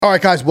All right,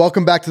 guys,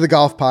 welcome back to the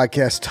Golf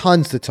Podcast.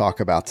 Tons to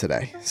talk about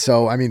today.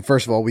 So, I mean,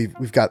 first of all,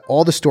 we've got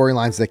all the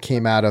storylines that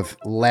came out of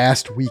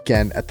last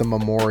weekend at the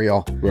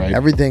Memorial. Right.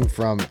 Everything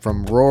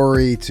from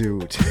Rory to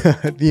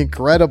the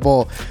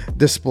incredible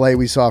display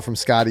we saw from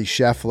Scottie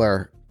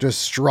Scheffler,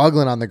 just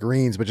struggling on the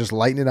greens, but just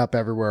lighting it up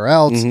everywhere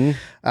else.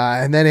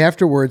 And then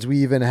afterwards, we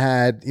even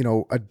had,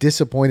 a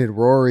disappointed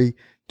Rory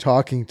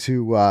talking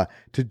to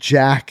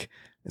Jack,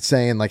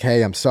 saying like,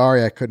 hey, I'm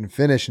sorry I couldn't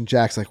finish. And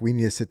Jack's like, we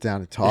need to sit down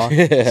and talk.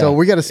 So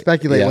we got to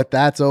speculate what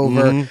that's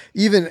over.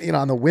 Even,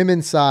 on the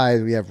women's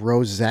side, we have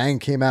Rose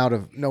Zhang came out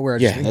of nowhere.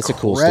 Yeah, that's a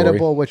cool story.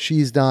 Incredible what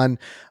she's done.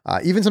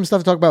 Even some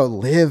stuff to talk about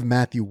Liv,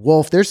 Matthew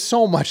Wolf. There's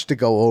so much to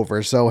go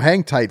over. So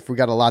hang tight. We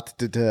got a lot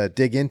to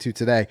dig into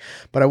today.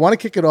 But I want to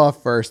kick it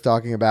off first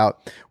talking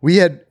about, we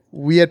had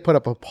put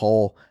up a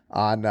poll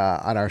on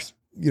our,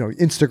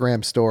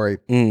 Instagram story.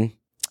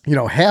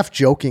 Half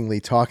jokingly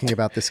talking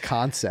about this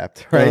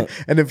concept, right?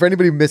 And if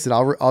anybody missed it,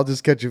 I'll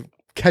just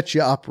catch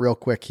you up real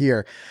quick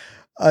here.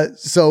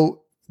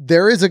 So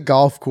there is a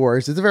golf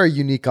course. It's a very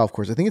unique golf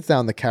course. I think it's down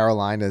in the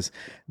Carolinas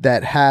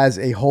that has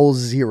a hole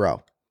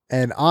 0.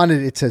 And on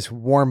it says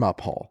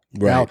warm-up hole.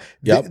 Right.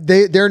 Now,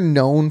 they're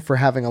known for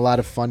having a lot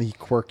of funny,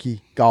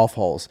 quirky golf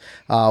holes.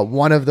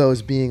 One of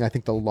those being, I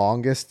think, the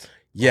longest.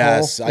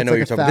 Yes, hole. I know like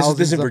you're talking.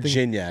 This is in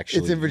Virginia,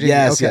 actually. It's in Virginia.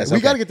 Yes, okay. yes. We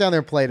got to get down there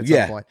and play it at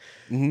some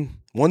point.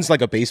 One's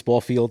like a baseball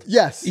field.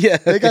 Yes. Yeah.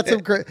 They got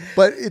some great,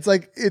 but it's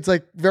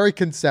like very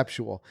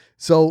conceptual.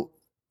 So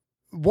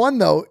one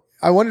though,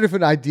 I wondered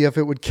if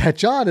it would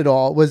catch on at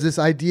all, was this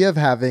idea of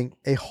having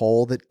a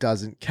hole that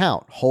doesn't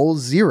count, hole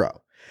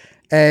 0.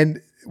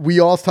 And we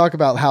all talk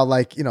about how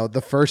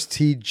the first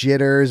tee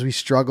jitters, we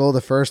struggle,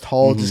 the first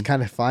hole, just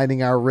kind of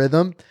finding our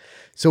rhythm.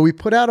 So we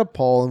put out a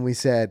poll and we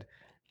said,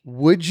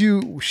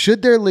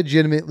 should there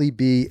legitimately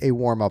be a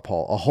warm-up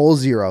hole, a hole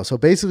 0? So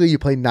basically you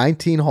play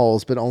 19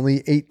 holes, but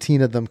only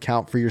 18 of them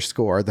count for your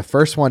score. The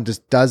first one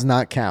just does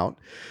not count.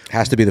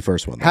 Has to be the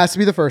first one. Though. Has to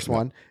be the first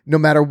one, no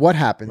matter what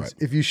happens. Right.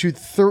 If you shoot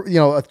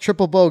a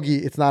triple bogey,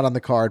 it's not on the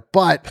card.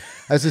 But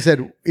as I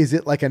said, is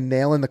it like a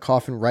nail in the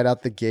coffin right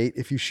out the gate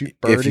if you shoot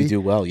birdie? If you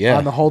do well, yeah.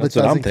 On the hole that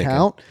doesn't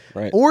count?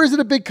 Right. Or is it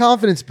a big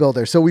confidence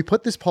builder? So we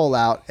put this poll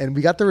out and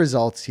we got the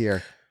results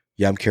here.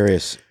 Yeah, I'm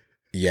curious.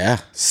 Yeah.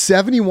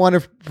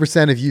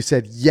 71% of you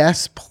said,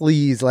 yes,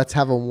 please, let's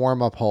have a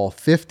warm-up hole.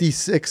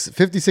 56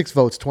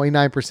 votes,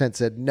 29%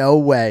 said, no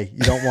way, you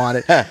don't want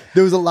it.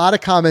 There was a lot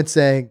of comments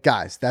saying,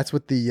 guys, that's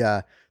what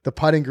the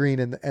putting green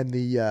and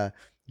the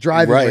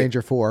driving range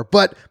are for.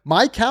 But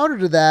my counter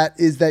to that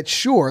is that,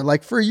 sure,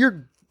 like for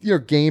your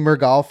gamer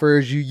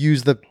golfers, you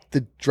use the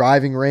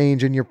driving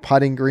range and your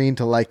putting green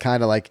to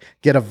kind of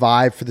get a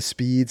vibe for the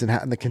speeds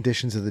and the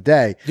conditions of the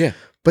day. Yeah.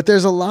 But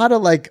there's a lot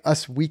of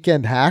us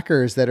weekend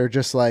hackers that are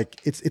just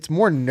it's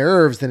more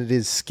nerves than it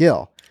is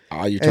skill.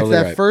 Oh, you're totally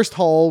right. That first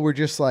hole, we're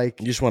just you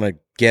just want to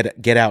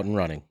get out and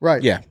running.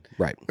 Right. Yeah.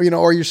 Right.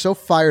 Or you're so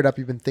fired up,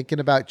 you've been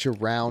thinking about your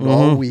round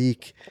all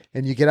week,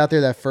 and you get out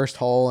there that first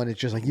hole, and it's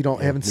just you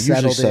haven't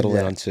settled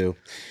in on too.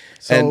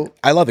 So, and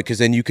I love it because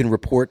then you can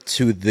report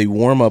to the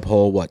warm-up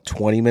hole,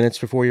 20 minutes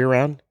before your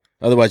round?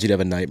 Otherwise, you'd have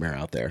a nightmare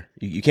out there.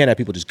 You can't have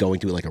people just going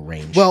to it like a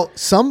range. Well,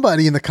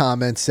 somebody in the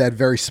comments said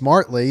very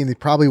smartly, and he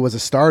probably was a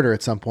starter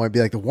at some point,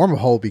 be like, the warm-up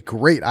hole would be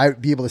great. I'd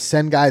be able to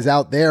send guys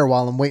out there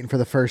while I'm waiting for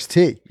the first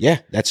tee. Yeah,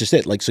 that's just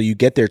it. So you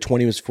get there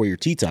 20 minutes before your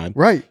tee time.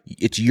 Right.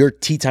 It's your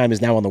tee time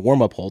is now on the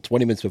warm-up hole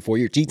 20 minutes before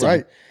your tee time.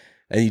 Right.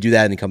 And you do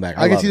that and you come back.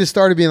 I can see the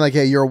starter being like,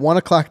 hey, you're 1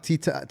 o'clock tee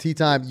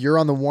time. You're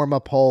on the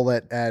warm-up hole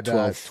at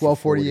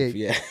 12:48.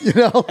 Yeah.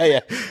 Yeah.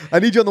 I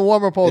need you on the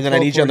warm-up hole. And then I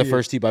need you on the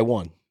first tee by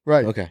 1.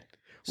 Right. Okay.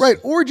 Right,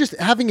 or just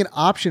having an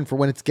option for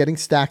when it's getting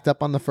stacked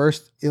up on the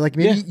first.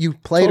 Maybe you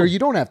play it or you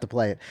don't have to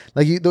play it.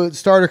 The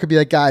starter could be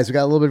like, guys, we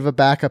got a little bit of a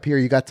backup here.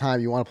 You got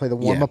time. You want to play the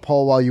warm-up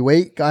hole while you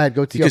wait? Go ahead,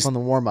 go tee up on the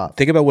warm-up.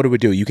 Think about what it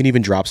would do. You can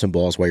even drop some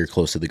balls while you're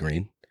close to the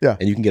green. Yeah.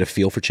 And you can get a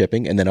feel for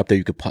chipping. And then up there,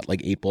 you could putt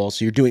 8 balls.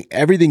 So you're doing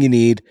everything you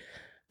need.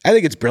 I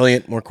think it's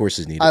brilliant. More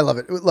courses needed. I love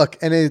it. Look,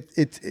 and it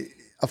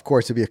of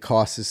course, there'd be a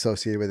cost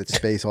associated with it,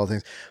 space, all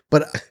things.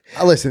 But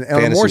listen,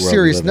 on a more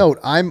serious note,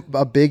 I'm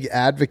a big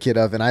advocate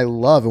of, and I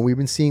love, and we've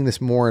been seeing this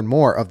more and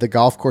more, of the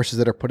golf courses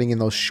that are putting in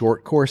those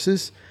short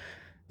courses.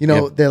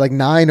 They're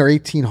 9 or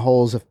 18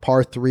 holes of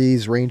par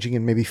 3s ranging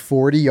in maybe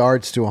 40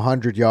 yards to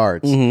 100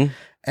 yards.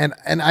 And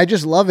I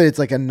just love it. It's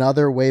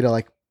another way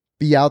to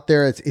be out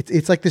there.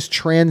 It's like this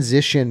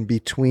transition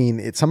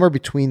it's somewhere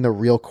between the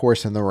real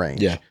course and the range.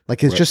 Yeah.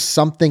 It's just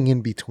something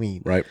in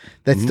between. Right.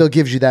 That still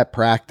gives you that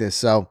practice.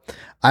 So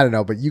I don't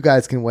know, but you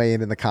guys can weigh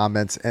in the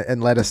comments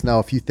and let us know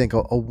if you think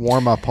a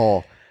warm-up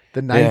hole,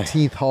 the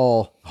 19th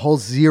hole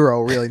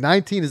 0, really.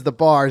 19 is the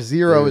bar,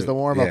 0 is the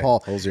warm-up hole.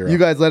 Hole 0. You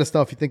guys let us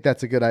know if you think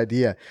that's a good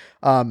idea.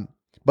 But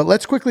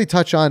let's quickly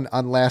touch on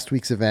last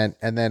week's event,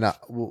 and then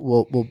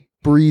we'll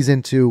breeze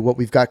into what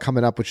we've got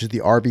coming up, which is the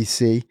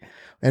RBC.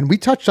 And we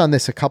touched on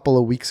this a couple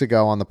of weeks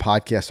ago on the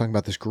podcast, talking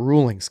about this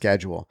grueling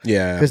schedule.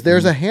 Yeah. Because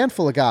there's a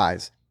handful of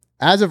guys,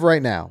 as of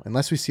right now,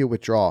 unless we see a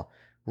withdrawal,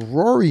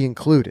 Rory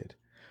included,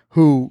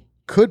 who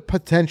could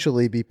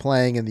potentially be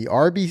playing in the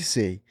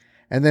RBC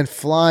and then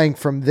flying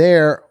from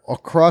there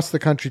across the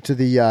country to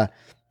the.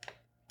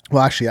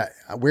 Well, actually,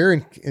 where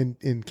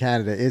in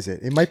Canada is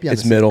it? It might be on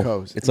the middle.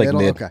 coast. It's like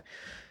middle? mid, Okay.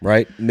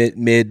 right?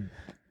 Mid.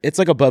 It's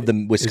like above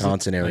the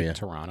Wisconsin area. Like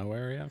Toronto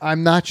area?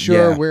 I'm not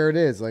sure Yeah. where it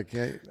is. Like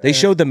They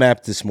showed the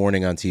map this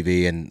morning on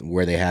TV, and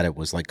where they had it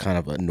was like kind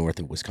of north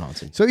of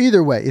Wisconsin. So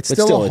either way, it's But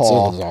still still, a it's still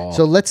haul. a haul.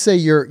 So let's say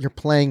you're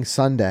playing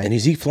Sunday. And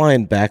is he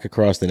flying back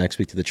across the next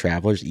week to the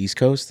Travelers, East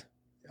Coast?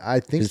 I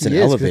think It's he an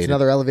is. 'Cause elevated. It's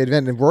another elevated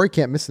event, and Rory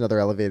can't miss another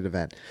elevated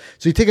event.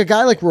 So you take a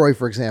guy like Rory,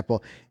 for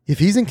example. If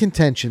he's in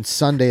contention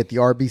Sunday at the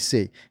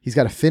RBC, he's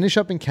got to finish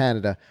up in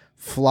Canada,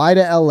 fly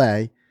to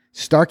LA,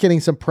 start getting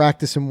some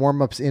practice and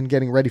warm-ups in,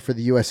 getting ready for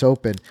the U.S.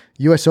 Open.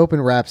 U.S.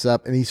 Open wraps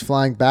up, and he's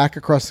flying back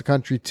across the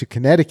country to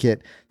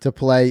Connecticut to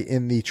play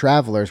in the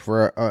Travelers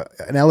for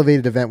an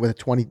elevated event with a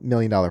 $20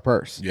 million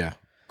purse. Yeah,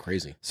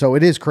 crazy. So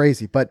it is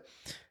crazy. But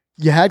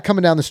you had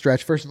coming down the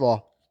stretch, first of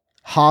all,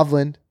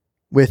 Hovland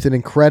with an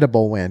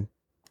incredible win,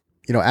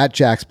 at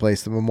Jack's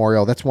Place, the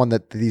Memorial. That's one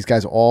that these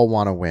guys all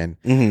want to win.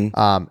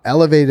 Mm-hmm.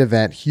 Elevated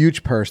event,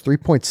 huge purse,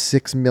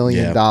 $3.6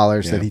 million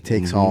that he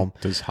takes home.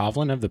 Does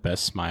Hovland have the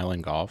best smile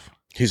in golf?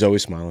 He's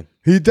always smiling.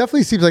 He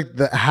definitely seems like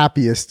the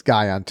happiest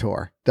guy on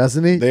tour,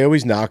 doesn't he? They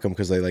always knock him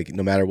because they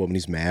no matter what, when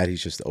he's mad, he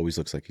just always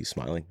looks like he's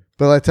smiling.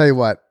 But I tell you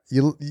what,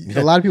 a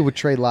lot of people would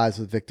trade lives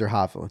with Victor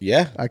Hovland.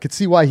 Yeah. I could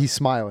see why he's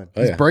smiling.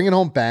 He's yeah. bringing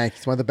home bank.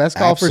 He's one of the best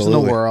golfers in the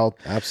world.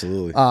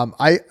 Absolutely.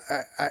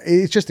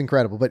 It's just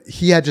incredible. But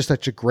he had just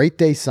such a great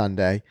day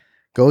Sunday.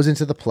 Goes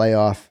into the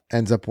playoff,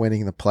 ends up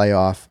winning the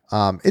playoff.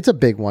 It's a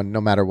big one,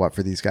 no matter what,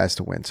 for these guys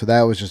to win. So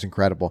that was just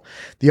incredible.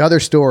 The other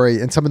story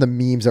and some of the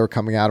memes that were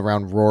coming out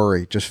around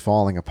Rory just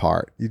falling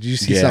apart. Did you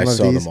see some of I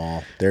saw these? them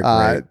all. They're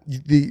great.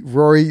 The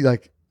Rory,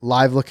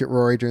 live look at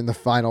Rory during the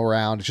final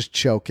round, just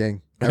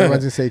choking.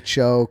 Everyone's gonna say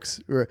chokes.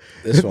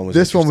 This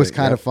one was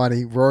kind of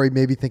funny. Rory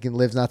maybe thinking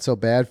Liv's not so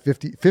bad.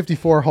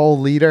 54 hole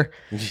leader.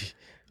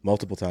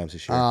 Multiple times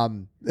this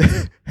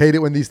year. Hate it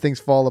when these things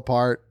fall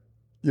apart.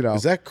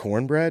 Is that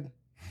cornbread?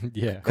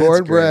 Yeah.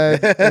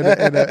 Cornbread.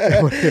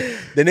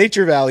 The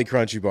Nature Valley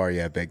Crunchy Bar,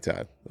 big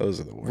time. Those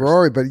are the worst.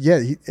 Rory, but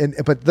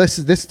but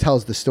this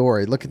tells the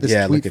story. Look at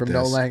this tweet from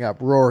No Laying Up.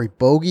 Rory,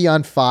 bogey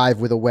on 5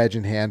 with a wedge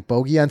in hand,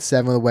 bogey on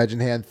 7 with a wedge in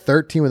hand,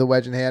 13 with a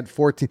wedge in hand,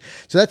 14.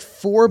 So that's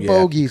 4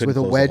 bogeys with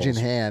a wedge in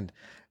hand,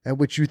 and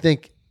which you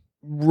think,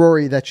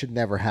 Rory, that should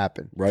never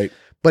happen. Right.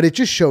 But it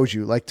just shows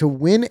you, to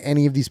win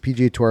any of these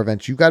PGA Tour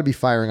events, you got to be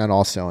firing on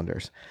all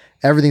cylinders.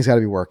 Everything's got to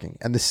be working.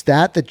 And the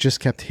stat that just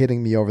kept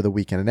hitting me over the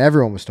weekend, and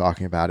everyone was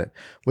talking about it,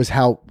 was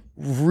how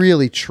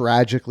really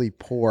tragically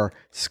poor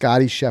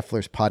Scotty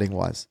Scheffler's putting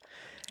was.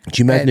 Could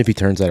you imagine if he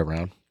turns that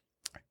around?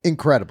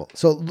 Incredible.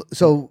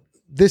 So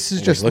this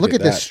is just, look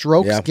at this, that.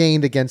 strokes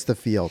gained against the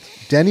field.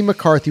 Denny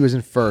McCarthy was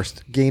in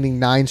first, gaining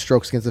 9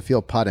 strokes against the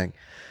field putting.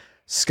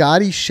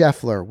 Scotty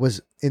Scheffler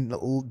was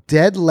in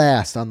dead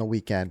last on the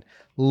weekend,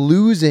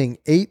 losing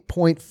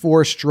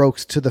 8.4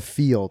 strokes to the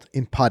field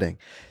in putting.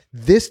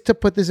 This, to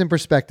put this in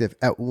perspective,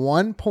 at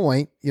one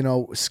point,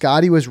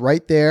 Scotty was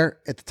right there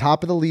at the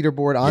top of the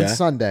leaderboard on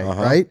Sunday,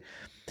 right?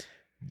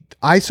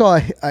 I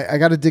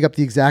got to dig up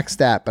the exact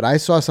stat, but I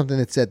saw something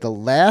that said the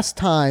last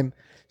time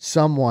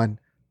someone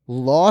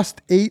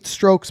lost 8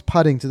 strokes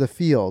putting to the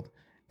field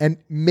and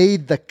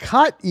made the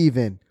cut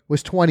even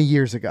was 20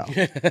 years ago.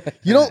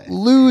 You don't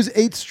lose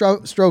 8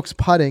 strokes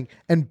putting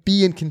and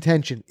be in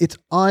contention. It's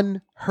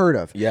unheard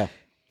of. Yeah.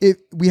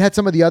 We had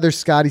some of the other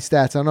Scotty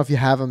stats. I don't know if you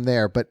have them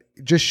there, but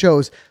it just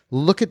shows,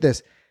 look at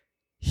this.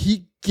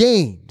 He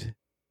gained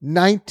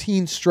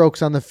 19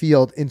 strokes on the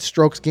field in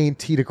strokes gained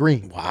tee to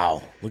green.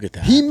 Wow. Look at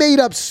that. He made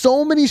up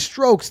so many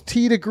strokes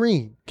tee to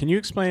green. Can you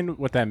explain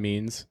what that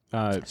means?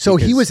 So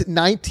he was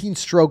 19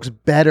 strokes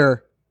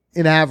better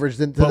in average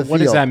than to the field.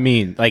 What does that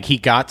mean? He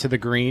got to the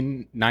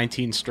green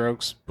 19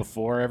 strokes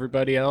before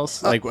everybody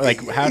else? How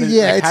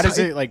does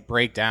it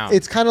break down?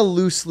 It's kind of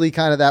loosely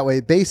kind of that way.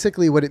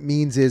 Basically what it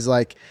means is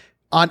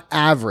on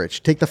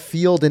average, take the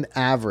field in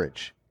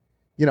average.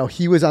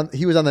 He was on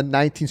the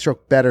 19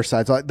 stroke better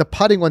side. So the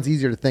putting one's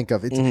easier to think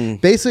of.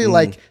 It's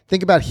basically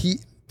think about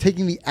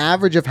taking the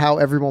average of how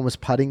everyone was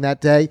putting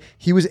that day.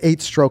 He was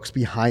 8 strokes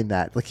behind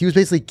that. He was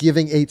basically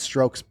giving 8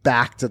 strokes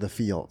back to the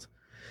field.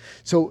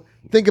 So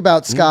think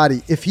about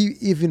Scotty. If he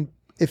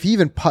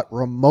even putt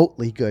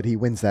remotely good, he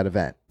wins that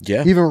event.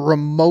 Yeah. Even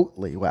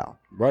remotely well.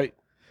 Right.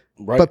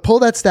 But pull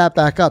that stat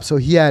back up. So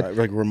he had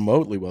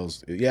remotely well.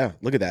 Yeah.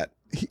 Look at that.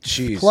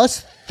 Jeez.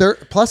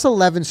 plus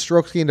 11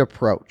 strokes gained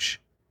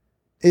approach.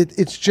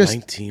 It's just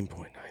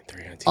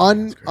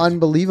 19.93.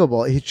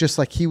 Unbelievable. It's just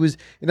he was.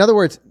 In other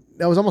words,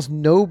 there was almost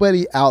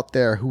nobody out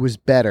there who was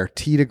better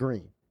tee to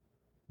green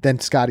than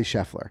Scotty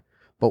Scheffler.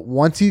 But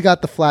once he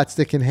got the flat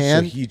stick in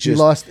hand, he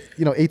lost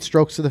 8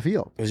 strokes to the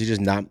field. Was he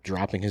just not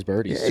dropping his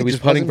birdies? Yeah, so he's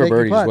putting for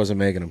birdies, just wasn't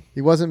making them. He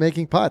wasn't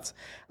making putts.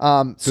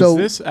 Does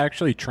this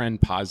actually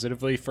trend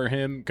positively for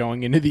him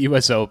going into the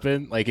U.S.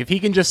 Open? If he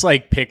can just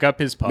pick up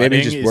his putting, maybe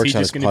he just is he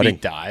just going to be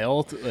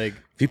dialed? If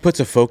he puts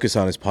a focus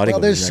on his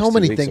putting, there's so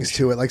many things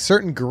to it.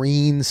 Certain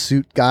greens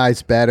suit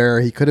guys better.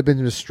 He could have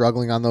been just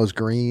struggling on those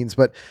greens,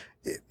 but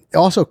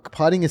also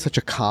putting is such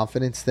a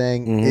confidence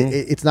thing.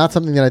 It's not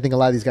something that I think a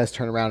lot of these guys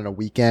turn around in a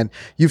weekend.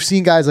 You've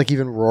seen guys like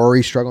even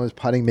Rory struggling with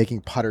putting,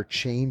 making putter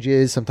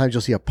changes. Sometimes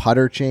you'll see a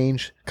putter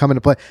change come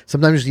into play.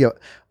 Sometimes you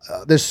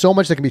see there's so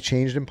much that can be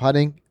changed in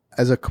putting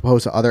as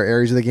opposed to other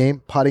areas of the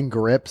game. Putting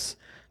grips.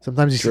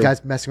 Sometimes you see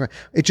guys messing around.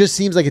 It just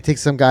seems like it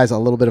takes some guys a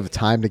little bit of a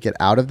time to get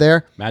out of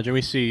there. Imagine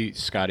we see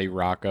Scotty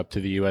rock up to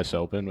the U.S.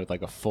 Open with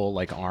like a full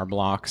like arm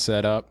lock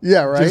set up.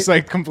 Yeah, right. Just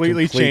like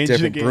completely change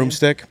the game.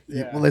 Broomstick.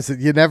 Yeah. Well, listen,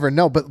 you never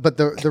know. But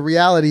the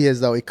reality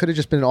is, though, it could have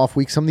just been an off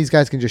week. Some of these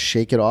guys can just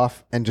shake it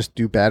off and just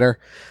do better.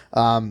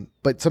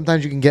 But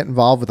sometimes you can get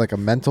involved with like a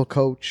mental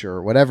coach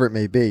or whatever it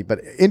may be.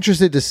 But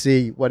interested to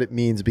see what it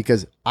means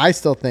because I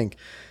still think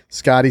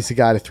Scotty's the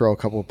guy to throw a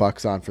couple of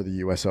bucks on for the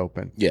U.S.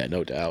 Open. Yeah,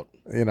 no doubt.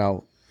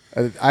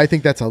 I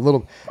think that's a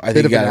little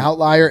bit of an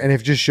outlier, and it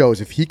just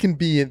shows if he can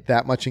be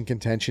that much in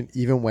contention,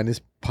 even when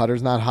his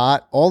putter's not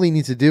hot. All he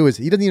needs to do is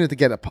he doesn't even have to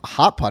get a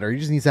hot putter; he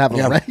just needs to have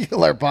a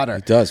regular putter.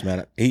 He does,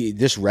 man. He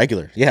just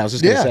regular. Yeah, I was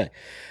just gonna say,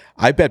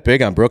 I bet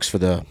big on Brooks for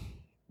the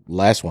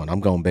last one. I'm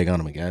going big on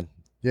him again.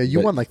 Yeah,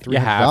 you won like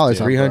 $300.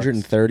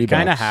 $330.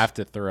 Kind of have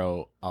to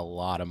throw a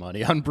lot of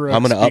money on Brooks.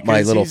 I'm gonna up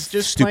my little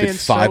stupid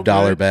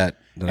 $5 bet.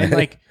 And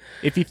like,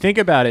 if you think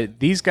about it,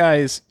 these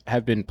guys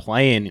have been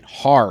playing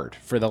hard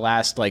for the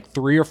last like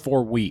 3 or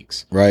 4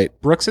 weeks. Right.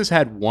 Brooks has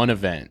had one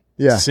event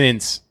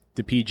since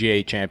the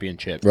PGA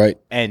Championship. Right.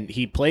 And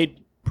he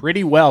played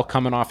pretty well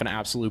coming off an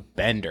absolute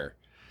bender.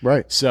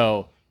 Right.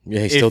 So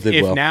yeah, he still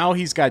did well. If now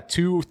he's got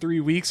 2 or 3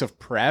 weeks of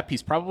prep,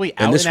 he's probably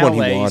out and this in one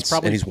LA. He wants, he's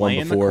probably and he's playing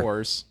won before. the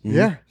course. Mm-hmm.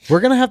 Yeah.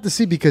 We're going to have to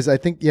see because I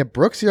think,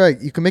 Brooks, you're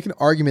right. You can make an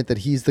argument that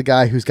he's the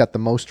guy who's got the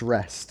most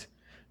rest.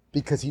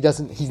 Because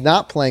he's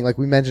not playing, like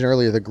we mentioned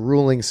earlier, the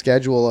grueling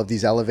schedule of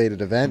these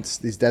elevated events,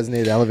 these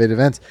designated elevated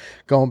events,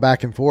 going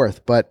back and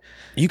forth. But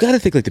you got to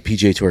think like the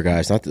PGA Tour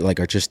guys, not like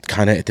are just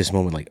kind of at this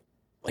moment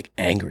like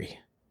angry,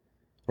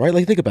 right?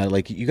 Like think about it.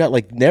 Like you got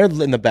like they're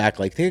in the back.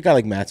 Like think a guy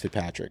like Matt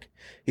Fitzpatrick.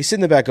 He's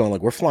sitting in the back going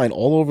like we're flying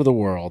all over the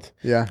world,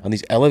 on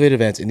these elevated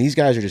events, and these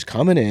guys are just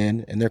coming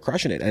in and they're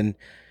crushing it. And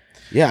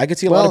yeah, I could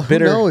see a lot of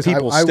bitter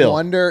people I still.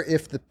 wonder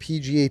if the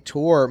PGA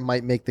Tour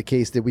might make the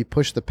case that we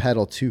push the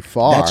pedal too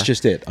far. That's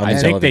just it. I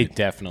think they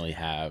definitely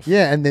have.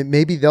 Yeah, and then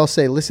maybe they'll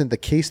say, listen, the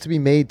case to be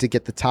made to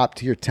get the top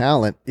tier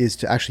talent is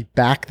to actually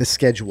back the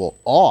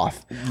schedule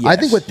off. Yes, I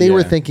think what they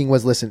were thinking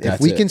was, listen, if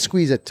we can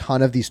squeeze a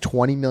ton of these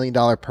 $20 million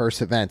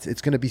purse events,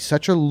 it's going to be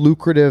such a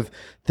lucrative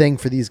thing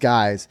for these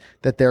guys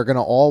that they're going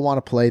to all want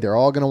to play. They're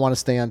all going to want to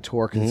stay on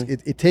tour because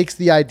it takes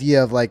the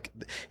idea of like,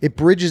 it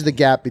bridges the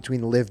gap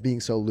between live being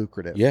so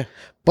lucrative. Yeah.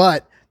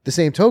 But the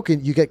same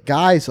token, you get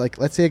guys like,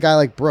 let's say a guy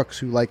like Brooks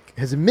who like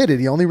has admitted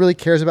he only really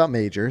cares about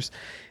majors.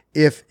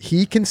 If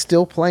he can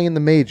still play in the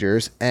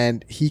majors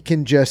and he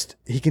can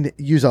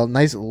use a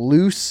nice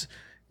loose,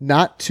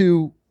 not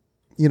too,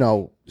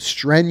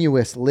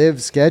 strenuous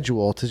live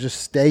schedule to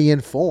just stay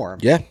in form.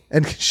 Yeah.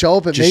 And show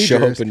up at majors.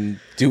 Show up and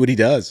do what he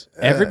does.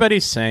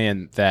 Everybody's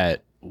saying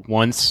that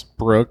once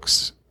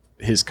Brooks,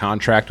 his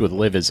contract with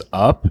live is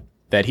up,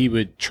 that he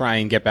would try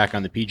and get back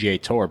on the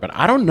PGA Tour. But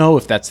I don't know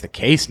if that's the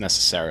case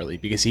necessarily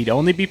because he'd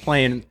only be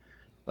playing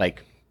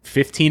like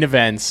 15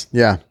 events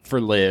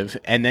for live,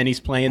 and then he's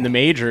playing the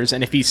majors.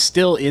 And if he's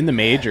still in the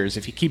majors,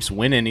 if he keeps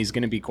winning, he's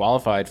going to be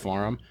qualified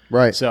for them.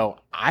 Right. So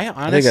I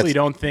honestly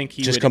don't think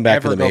he would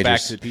ever go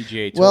back to the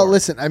PGA Tour. Well,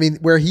 listen, I mean,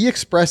 where he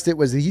expressed it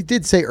was he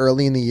did say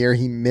early in the year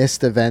he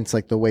missed events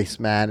like the Waste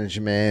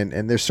Management,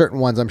 and there's certain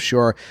ones I'm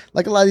sure,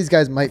 like a lot of these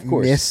guys might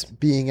miss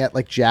being at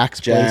like Jack's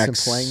place and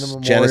playing the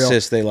Memorial.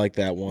 Genesis, they like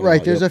that one.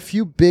 Right, there's a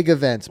few big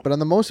events, but on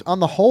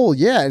the whole,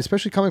 yeah,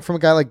 especially coming from a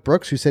guy like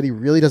Brooks who said he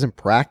really doesn't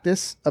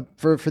practice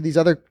for these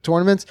other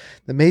tournaments,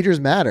 the majors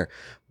matter.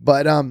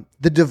 But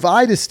the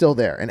divide is still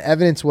there, and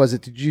evidence was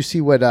it. Did you see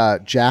what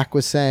Jack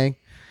was saying?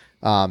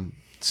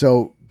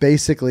 So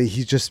basically,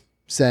 he's just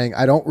saying,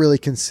 I don't really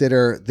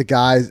consider the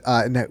guys,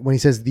 and when he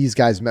says these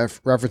guys,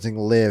 referencing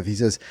live, he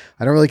says,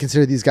 I don't really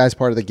consider these guys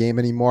part of the game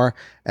anymore.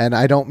 And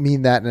I don't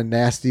mean that in a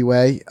nasty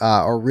way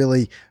or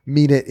really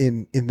mean it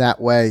in that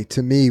way.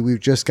 To me, we've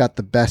just got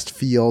the best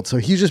field. So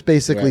he's just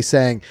basically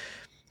saying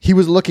he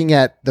was looking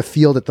at the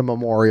field at the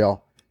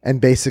Memorial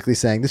and basically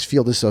saying, this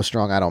field is so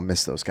strong, I don't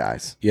miss those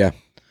guys. Yeah.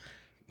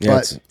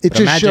 But it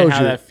just imagine shows how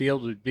you that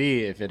field would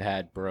be if it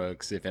had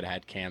Brooks, if it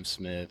had Cam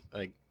Smith,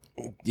 like.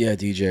 Yeah,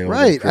 DJ.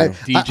 Right.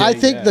 I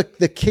think yeah.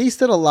 the case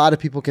that a lot of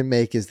people can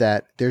make is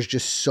that there's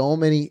just so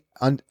many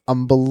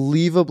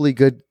unbelievably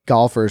good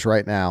golfers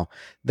right now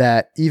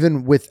that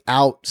even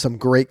without some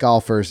great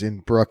golfers in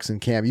Brooks and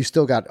Cam, you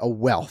still got a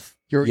wealth.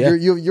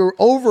 You're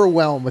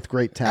overwhelmed with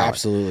great talent.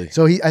 Absolutely.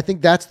 So I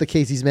think that's the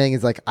case he's making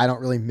is like, I don't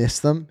really miss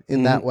them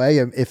in that way.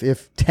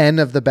 If 10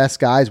 of the best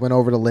guys went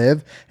over to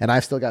live and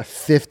I've still got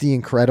 50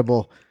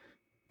 incredible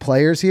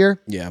players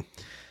here. Yeah.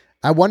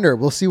 I wonder.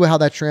 We'll see how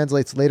that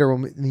translates later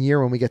in the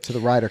year when we get to the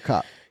Ryder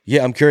Cup.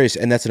 Yeah, I'm curious,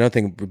 and that's another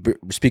thing.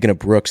 Speaking of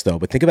Brooks, though,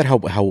 but think about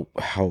how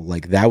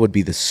like that would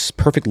be the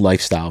perfect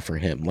lifestyle for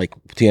him. Like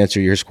to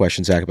answer your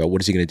question, Zach, about what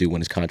is he going to do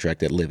when his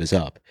contract at Live is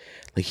up?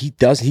 Like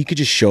he could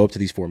just show up to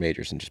these 4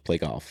 majors and just play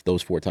golf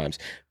those 4 times.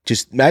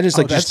 Just imagine, it's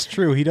like that's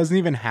true. He doesn't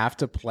even have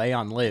to play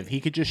on Live.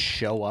 He could just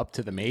show up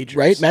to the majors,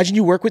 right? Imagine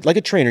you work with like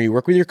a trainer. You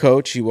work with your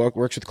coach. He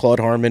works with Claude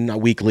Harmon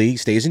weekly.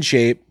 Stays in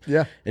shape.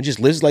 Yeah, and just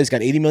lives like he's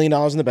got $80 million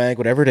in the bank,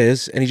 whatever it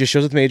is, and he just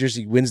shows up at the majors.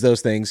 He wins those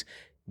things.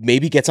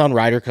 Maybe gets on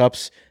Ryder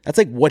Cups. That's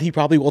like what he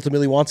probably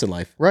ultimately wants in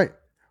life. right.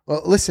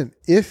 Well, listen,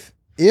 if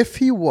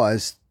he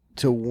was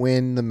to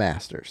win the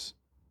Masters,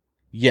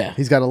 Yeah.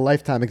 he's got a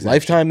lifetime exemption.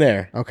 Lifetime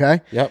there.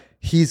 Okay. Yep.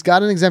 He's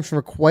got an exemption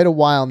for quite a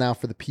while now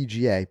for the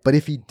PGA. But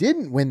if he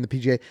didn't win the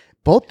PGA,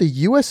 both the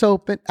U.S.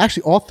 Open,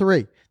 actually all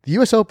 3, the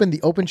U.S. Open,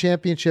 the Open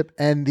Championship,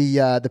 and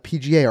the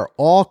PGA are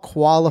all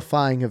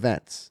qualifying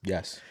events.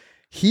 Yes.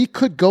 He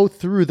could go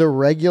through the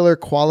regular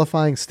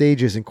qualifying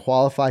stages and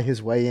qualify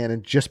his way in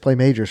and just play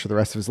majors for the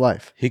rest of his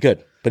life. He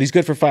could. But he's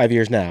good for 5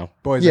 years now.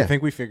 Boys, Yeah. I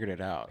think we figured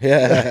it out.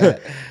 Yeah.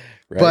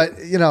 Right.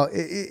 But, you know,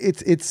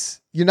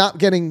 it's you're not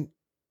getting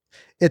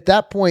at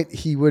that point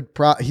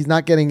he's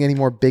not getting any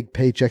more big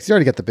paychecks. He's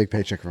already got the big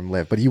paycheck from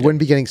Live, but he wouldn't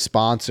be getting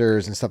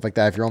sponsors and stuff like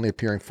that if you're only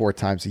appearing 4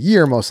 times a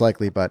year, most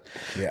likely. But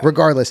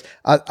regardless,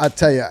 I'll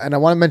tell you, and I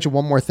want to mention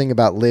one more thing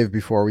about Live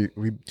before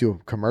we do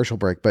a commercial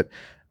break. But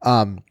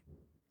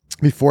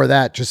before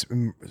that, just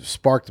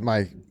sparked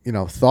my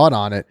thought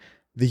on it.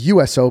 The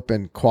U.S.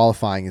 Open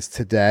qualifying is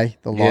today,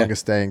 the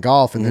longest day in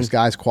golf, and there's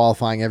guys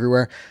qualifying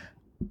everywhere.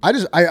 I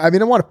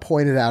want to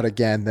point it out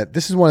again that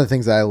this is one of the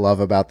things that I love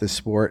about this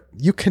sport.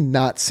 You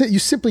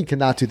simply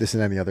cannot do this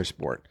in any other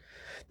sport.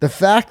 The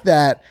fact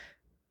that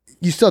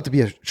you still have to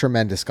be a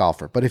tremendous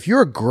golfer, but if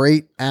you're a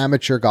great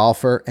amateur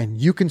golfer and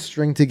you can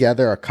string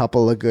together a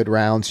couple of good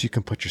rounds, you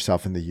can put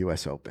yourself in the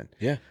U.S. Open.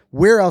 Yeah.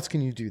 Where else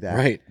can you do that?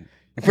 Right.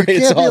 You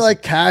can't be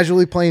like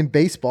casually playing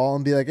baseball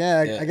and be like,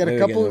 I got a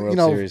couple, I'm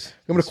going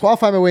to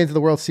qualify my way into the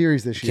World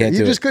Series this year.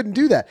 You just couldn't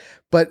do that.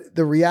 But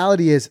the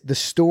reality is the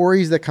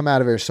stories that come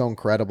out of it are so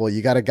incredible.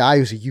 You got a guy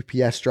who's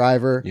a UPS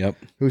driver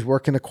who's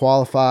working to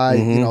qualify.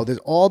 There's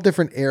all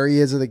different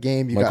areas of the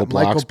game. You got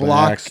Michael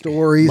Block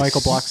stories.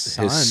 Michael Block's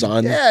his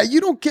son. Yeah,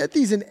 you don't get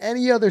these in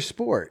any other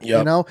sport,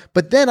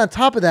 But then on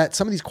top of that,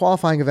 some of these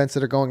qualifying events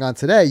that are going on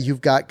today,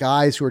 you've got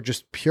guys who are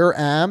just pure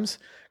AMs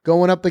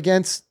going up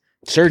against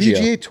Sergio.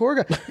 PGA Tour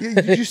guy.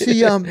 Did you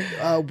see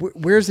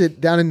where's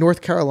it down in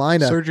North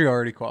Carolina? Sergio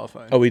already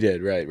qualified. Oh, we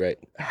did. Right.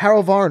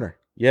 Harold Varner.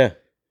 Yeah.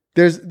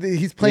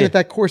 He's playing at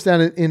that course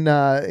down in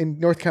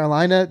North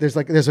Carolina. There's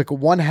like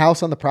one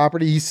house on the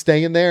property. He's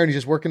staying there and he's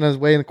just working his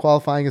way and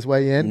qualifying his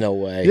way in. No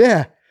way.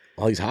 Yeah.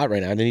 Oh, he's hot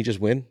right now. Didn't he just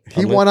win?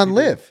 He won on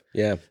Live.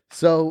 Yeah.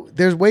 So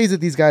there's ways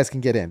that these guys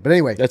can get in. But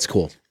anyway, that's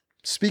cool.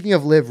 Speaking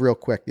of Live real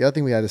quick, the other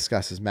thing we got to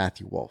discuss is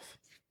Matthew Wolff.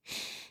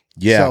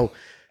 Yeah.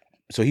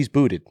 So he's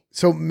booted.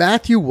 So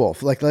Matthew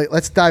Wolff,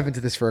 let's dive into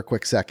this for a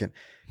quick second.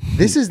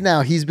 This is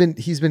now he's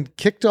been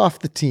kicked off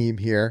the team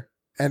here,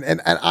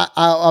 and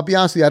I'll be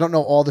honest with you, I don't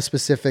know all the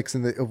specifics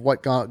of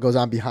what goes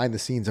on behind the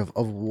scenes of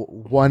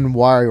when,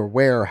 why, or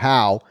where or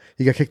how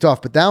he got kicked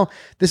off. But now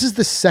this is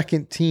the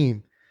second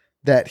team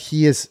that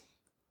he has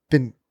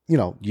been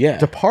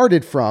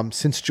departed from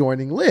since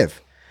joining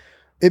Live.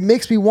 It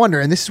makes me wonder,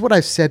 and this is what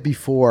I've said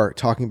before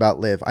talking about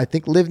Live. I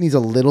think Live needs a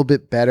little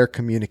bit better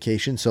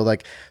communication. So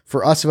like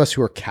for us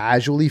who are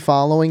casually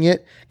following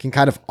it can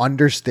kind of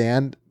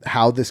understand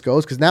how this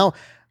goes. Because now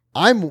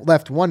I'm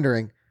left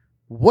wondering,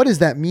 what does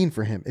that mean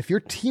for him? If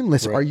you're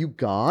teamless, are you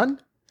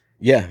gone?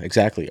 Yeah,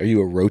 exactly. Are you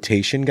a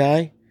rotation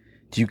guy?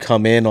 Do you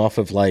come in off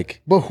of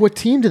like... But what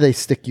team do they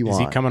stick you on? Is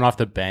he coming off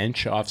the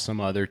bench off some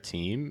other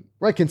team?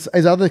 Right.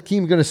 Is other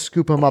team going to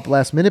scoop him up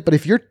last minute? But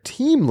if you're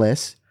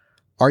teamless,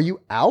 are you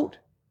out?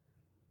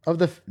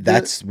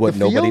 That's what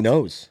nobody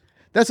knows.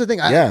 That's the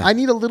thing. I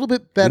need a little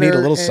bit better. We need a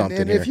little something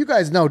and here. If you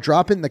guys know,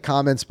 drop it in the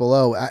comments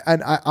below.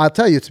 I'll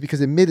tell you, it's because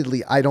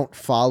admittedly I don't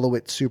follow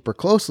it super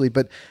closely,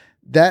 but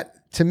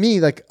that to me,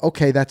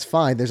 okay, that's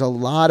fine. There's a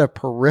lot of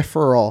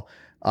peripheral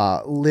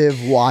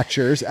Live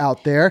watchers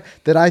out there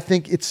that I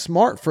think it's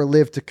smart for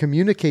Live to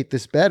communicate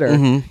this better.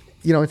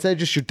 Instead of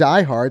just your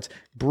diehards,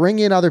 bring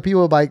in other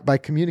people by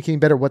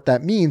communicating better what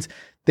that means.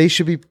 They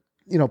should be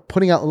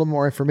putting out a little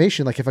more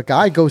information. Like if a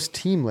guy goes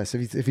teamless,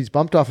 if he's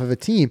bumped off of a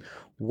team,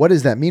 what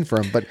does that mean for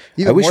him? But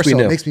even more so,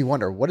 it makes me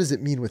wonder, what does it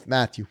mean with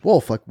Matthew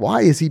Wolff? Like,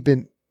 why has he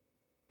been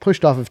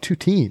pushed off of 2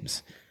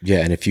 teams? Yeah,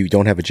 and if you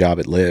don't have a job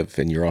at Live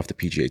and you're off the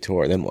PGA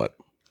Tour, then what?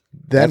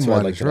 Then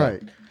what is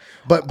right.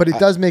 But it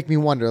does make me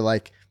wonder,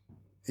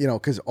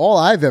 because all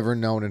I've ever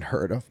known and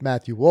heard of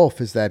Matthew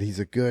Wolff is that he's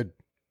a good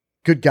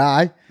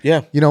guy.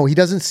 Yeah. He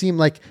doesn't seem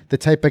like the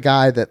type of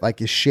guy that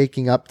is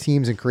shaking up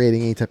teams and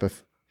creating any type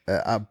of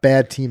a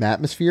bad team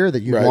atmosphere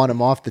that you want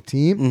him off the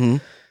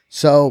team.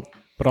 So,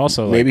 but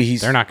also maybe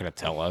they're not going to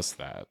tell us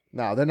that.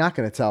 No, they're not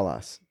going to tell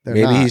us.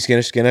 He's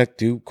just going to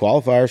do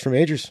qualifiers for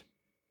majors.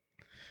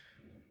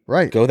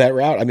 Right. Go that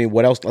route. I mean,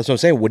 what else? That's what I'm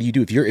saying. What do you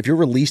do if you're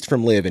released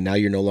from Live and now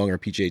you're no longer a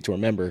PGA Tour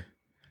member?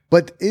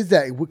 But is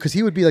that because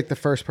he would be like the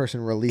first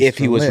person released If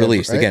he from was Liv,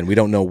 released right? again, we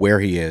don't know where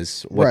he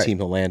is, what Right. team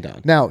he'll land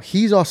on. Now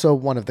he's also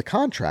one of the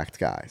contract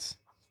guys.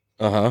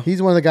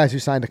 He's one of the guys who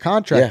signed a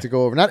contract to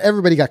go over. Not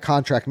everybody got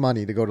contract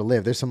money to go to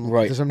Live. There's some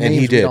There's some And names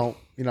he we did. don't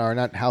are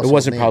not household. It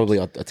wasn't names. probably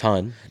a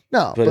ton.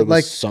 No, but it was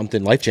like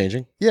something life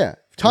changing. yeah,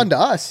 ton to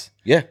us.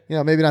 Yeah.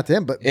 Maybe not to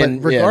him, but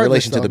In regardless,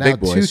 relation to though, the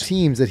big now 2 boys.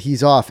 teams that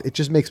he's off, it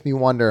just makes me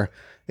wonder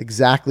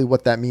exactly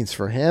what that means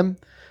for him.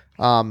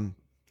 And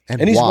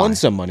he's why. won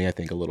some money, I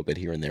think, a little bit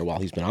here and there while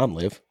he's been on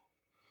Live.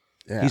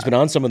 Yeah. He's been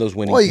on some of those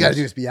winning All you got to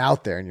teams. do is be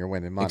out there and you're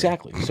winning money.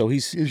 Exactly. So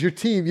Is your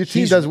team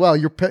does well.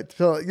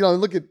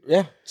 Look at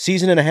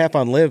season and a half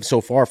on Live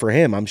so far for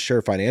him. I'm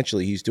sure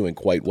financially he's doing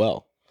quite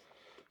well.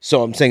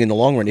 So I'm saying in the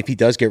long run, if he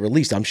does get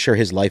released, I'm sure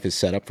his life is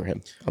set up for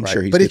him. I'm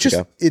sure he's but good to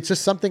go. it's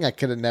just something I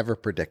could have never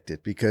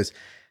predicted because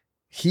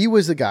he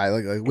was the guy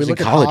like He we was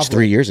look in at college Hovland,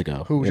 3 years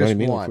ago. who You know just what I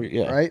mean? won, Like,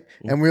 yeah. right?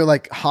 And we were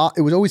like,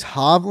 it was always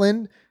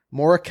Hovland,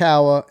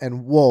 Morikawa,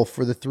 and Wolf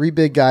were the 3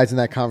 big guys in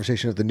that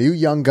conversation of the new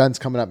young guns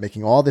coming up,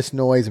 making all this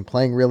noise and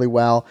playing really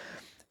well.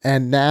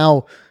 And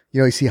now,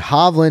 you see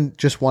Hovland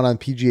just won on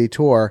PGA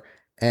Tour,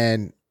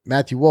 and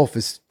Matthew Wolf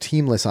is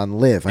teamless on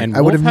Live. And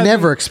I would have Wolf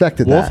never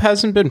expected Wolf that.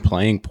 hasn't been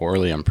playing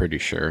poorly, I'm pretty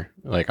sure.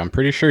 Like, I'm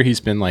pretty sure he's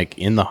been, like,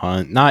 in the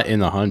hunt. Not in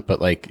the hunt, but,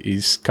 like,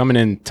 he's coming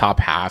in top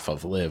half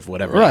of Live,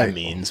 whatever that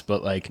means.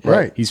 But, like,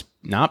 he's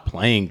not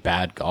playing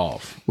bad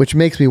golf. Which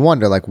makes me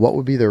wonder, like, what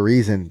would be the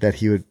reason that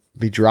he would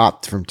be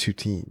dropped from 2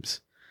 teams?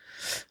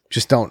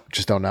 Just don't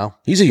know.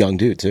 He's a young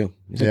dude, too.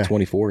 He's Yeah. like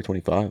 24,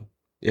 25,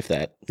 if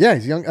that. Yeah,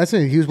 he's young. I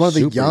think he was one of the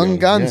Super young young,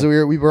 guns yeah.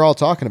 that we were all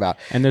talking about.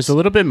 And there's a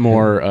little bit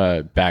more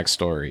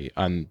backstory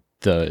on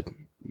the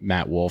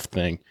Matt Wolf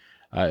thing.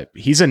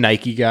 He's a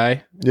Nike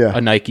guy,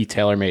 a Nike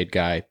TaylorMade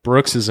guy.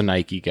 Brooks is a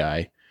Nike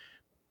guy.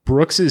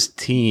 Brooks's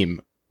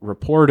team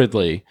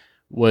reportedly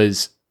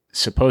was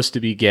supposed to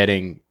be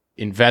getting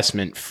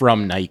investment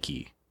from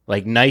Nike.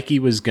 Like Nike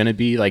was going to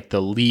be like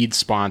the lead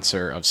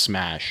sponsor of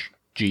Smash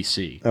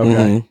GC. Okay.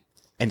 Mm-hmm.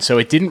 And so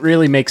it didn't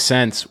really make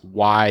sense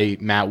why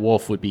Matt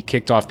Wolf would be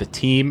kicked off the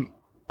team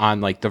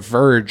on like the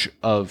verge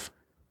of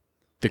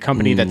the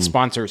company that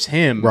sponsors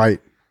him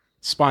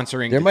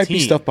sponsoring There the might team.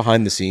 be stuff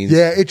behind the scenes.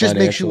 Yeah, it just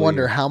makes you financially.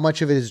 wonder how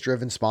much of it is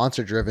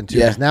sponsor driven too.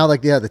 Yeah. 'Cause now,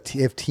 like,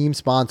 if team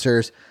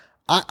sponsors,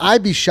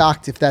 I'd be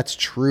shocked if that's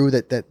true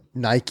that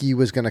Nike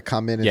was going to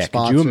come in and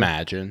sponsor. Could you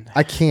imagine?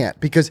 I can't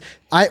because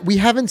we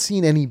haven't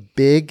seen any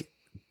big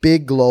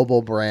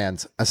global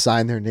brands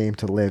assign their name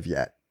to Live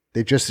yet.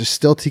 They're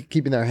still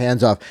keeping their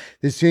hands off.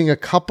 They're seeing a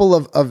couple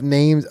of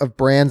names of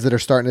brands that are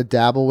starting to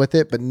dabble with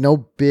it, but no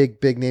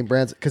big name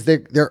brands because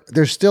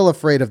they're still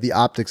afraid of the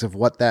optics of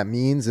what that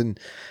means. And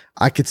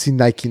I could see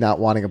Nike not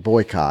wanting a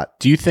boycott.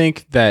 Do you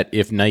think that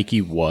if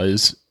Nike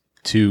was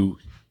to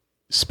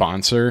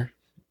sponsor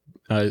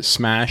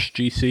Smash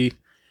GC,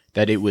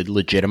 that it would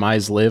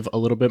legitimize Live a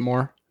little bit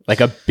more? Like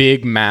a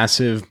big,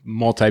 massive,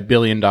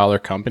 multi-billion-dollar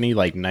company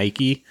like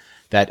Nike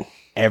that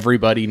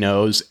everybody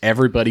knows,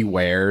 everybody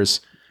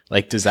wears.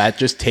 Like, does that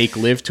just take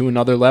Live to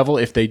another level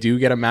if they do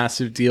get a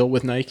massive deal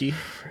with Nike?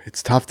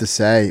 It's tough to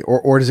say,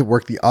 or does it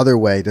work the other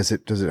way? Does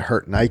it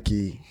hurt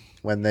Nike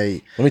when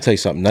they? Let me tell you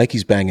something.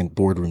 Nike's banging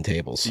boardroom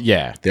tables.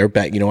 Yeah. They're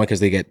back. You know why? Because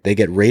they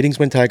get ratings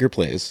when Tiger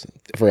plays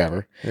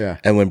forever. Yeah.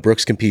 And when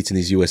Brooks competes in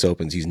these U.S.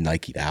 Opens, he's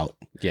Nike'd out.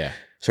 Yeah.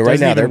 So right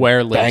Doesn't now even they're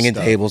wear Liv banging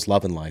stuff. tables,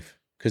 loving life.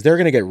 Because they're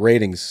going to get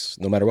ratings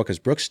no matter what. Because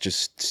Brooks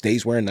just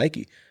stays wearing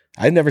Nike.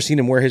 I've never seen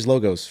him wear his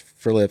logos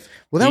for Liv.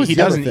 Well, that was he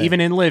the other doesn't thing.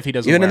 even in Live. He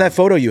doesn't. Even in wear that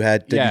photo you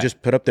had that Yeah. you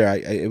just put up there,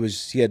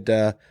 he had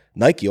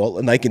Nike,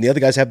 Nike, and the other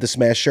guys have the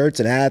Smash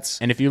shirts and hats.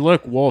 And if you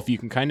look, Wolf, you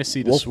can kind of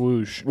see the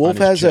swoosh. Wolf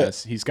on his has a-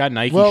 chest. He's got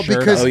Nike Well, shirt.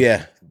 because- on. Oh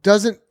yeah,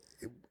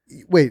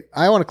 Wait,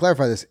 I want to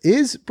clarify this.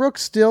 Is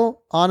Brooks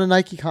still on a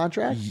Nike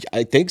contract?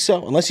 I think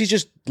so. Unless he's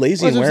just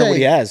lazy That's and what I'm wearing what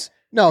he saying. has.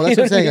 No, that's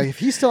You what I'm know saying. I mean? Like, if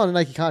he's still on a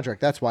Nike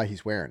contract, that's why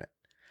he's wearing it.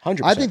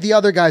 100%. I think the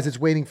other guys that's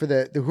waiting for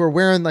the who are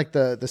wearing like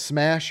the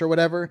Smash or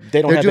whatever,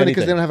 They don't they're have doing it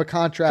because anything. they don't have a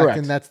contract, Correct.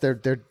 and that's their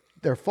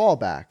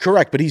fallback.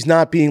 Correct, but he's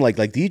not being like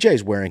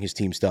DJ's wearing his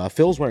team stuff.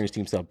 Phil's wearing his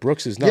team stuff.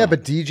 Brooks is not. Yeah,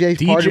 but DJ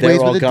parted they're ways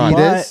all with gone.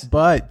 Adidas.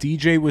 But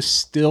DJ was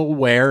still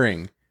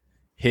wearing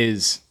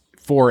his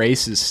Four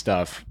Aces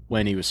stuff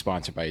when he was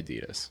sponsored by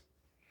Adidas.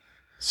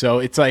 So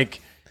it's like,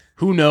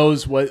 who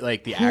knows what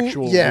like the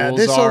actual rules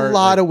there's are. a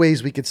lot like, of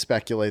ways we could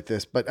speculate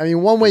this, but I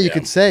mean, one way you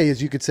could say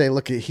is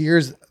look,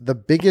 here's the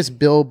biggest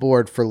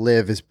billboard for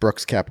Liv is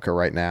Brooks Koepka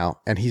right now,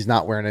 and he's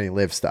not wearing any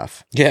Liv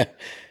stuff, yeah,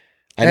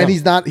 I know. and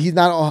he's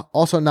not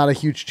also not a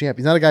huge champ.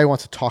 He's not a guy who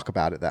wants to talk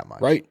about it that much,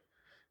 right.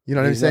 You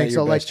know what I'm He's not saying? your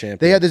So like best champion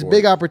they had this for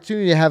big it.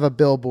 opportunity to have a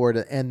billboard,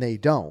 and they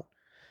don't.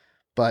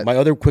 But My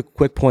other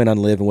quick point on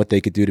Liv and what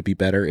they could do to be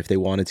better if they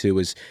wanted to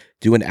is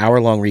do an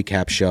hour-long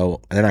recap show.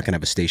 And they're not going to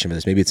have a station for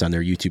this. Maybe it's on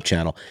their YouTube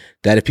channel.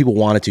 That if people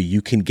wanted to,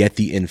 you can get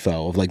the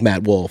info of like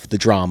Matt Wolf, the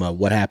drama,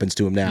 what happens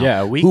to him now.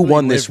 Yeah, a who weekly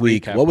won this Liv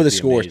week? recap What were would the be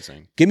scores?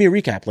 amazing. Give me a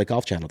recap like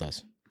Golf Channel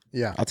does.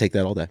 yeah, I'll take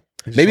that all day.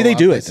 Just Maybe a they lot of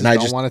do it, places and I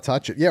don't just want to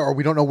touch it. Yeah, or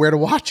we don't know where to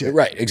watch it.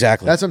 right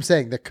exactly. That's what I'm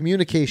saying. The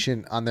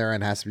communication on their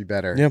end has to be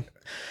better. Yeah.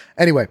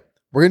 Anyway,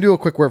 We're going to do a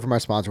quick word from our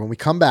sponsor. When we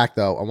come back,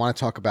 though, I want to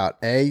talk about,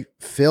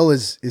 Phil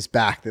is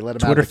back. They let him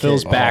Twitter out of the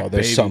Phil's cage. back. Oh,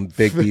 there's baby. some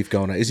big beef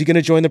going on. Is he going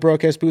to join the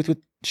broadcast booth with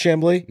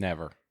Chambly?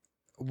 Never.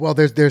 Well,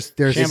 there's Is it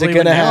Chambly gonna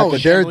would happen? never-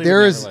 there Chambly would there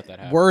never is let that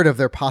happen. word of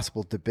their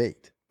possible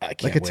debate. I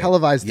can't Like a wait.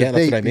 televised Yeah, that's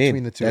debate what I mean.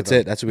 between the two That's of them.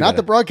 it. That's what we Not got.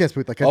 the broadcast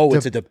booth, like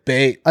It's a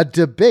debate a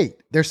debate.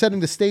 They're setting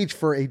the stage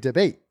for a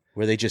debate.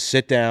 where they just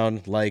sit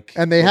down like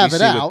And they what we have it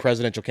see out. with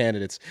presidential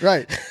candidates.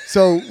 Right.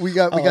 So we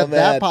got Oh, that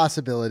man.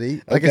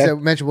 possibility. Like Okay. I said,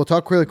 mentioned, we'll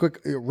talk really quick.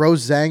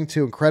 Rose Zhang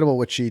too, incredible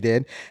what she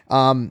did.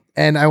 And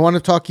I want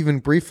to talk even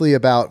briefly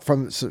about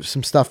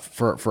some stuff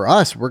for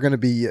us. We're going to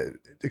be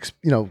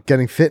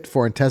getting fit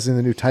for and testing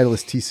the new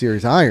Titleist T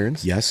Series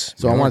irons. Yes.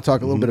 So I want to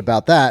talk a little bit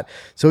about that.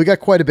 So we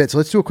got quite a bit. So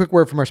let's do a quick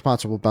word from our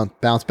sponsor. We'll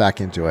bounce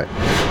back into it.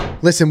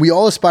 Listen, we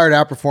all aspire to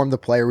outperform the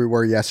player we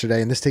were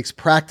yesterday, and this takes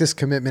practice,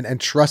 commitment,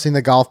 and trusting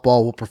the golf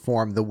ball will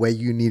perform the way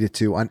you need it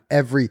to on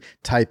every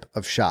type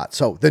of shot.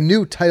 So the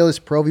new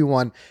Titleist Pro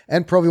V1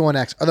 and Pro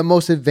V1X are the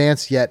most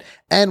advanced yet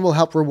and will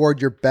help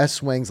reward your best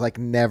swings like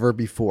never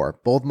before.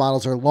 Both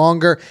models are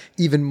longer,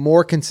 even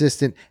more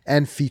consistent,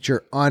 and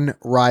feature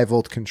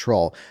unrivaled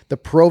control. The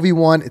Pro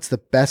V1, it's the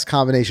best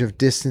combination of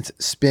distance,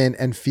 spin,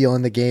 and feel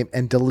in the game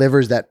and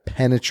delivers that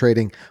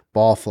penetrating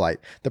ball flight.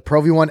 The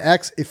Pro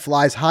V1X, it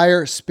flies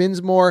higher,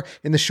 spins more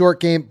in the short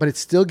game, but it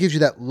still gives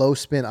you that low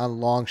spin on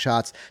long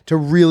shots to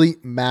really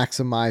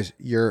maximize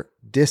your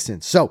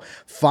distance. So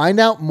find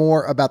out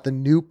more about the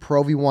new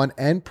Pro V1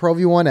 and Pro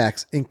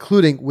V1X,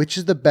 including which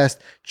is the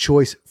best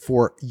choice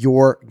for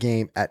your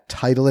game at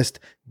Titleist.com.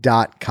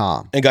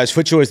 And guys,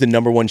 FootJoy is the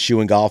 #1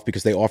 shoe in golf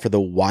because they offer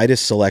the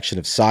widest selection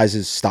of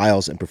sizes,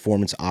 styles, and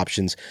performance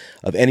options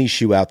of any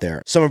shoe out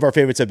there. Some of our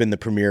favorites have been the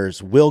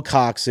Premier's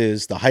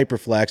Wilcoxes, the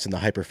Hyperflex, and the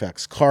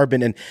Hyperflex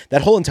Carbon. And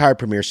that whole entire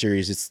Premier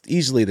series, it's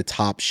easily the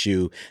top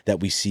shoe that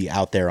we see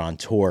out there on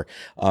tour.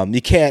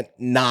 You can't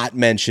not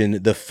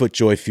mention the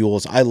FootJoy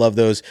Fuels. I love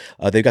those.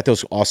 They've got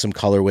those awesome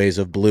colorways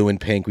of blue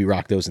and pink. We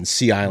rock those in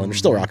Sea Island. We're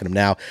still rocking them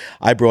now.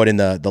 I brought in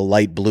the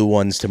light blue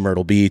ones to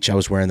Myrtle Beach. I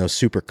was wearing those,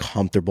 super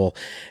comfortable.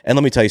 And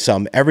let me tell you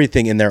something,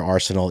 everything in their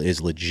arsenal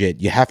is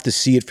legit. You have to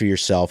see it for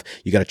yourself.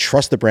 You got to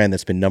trust the brand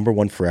that's been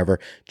 #1 forever.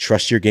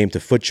 Trust your game to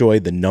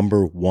FootJoy, the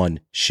 #1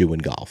 shoe in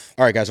golf.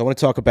 All right, guys, I want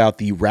to talk about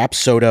the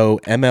Rapsodo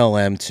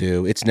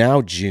MLM2. It's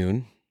now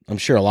June. I'm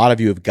sure a lot of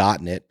you have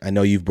gotten it. I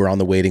know you were on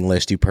the waiting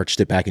list. You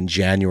purchased it back in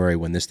January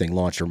when this thing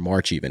launched, or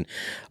March even.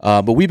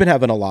 But we've been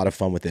having a lot of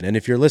fun with it. And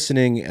if you're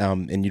listening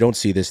and you don't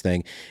see this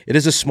thing, it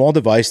is a small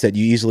device that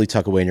you easily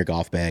tuck away in your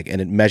golf bag, and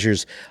it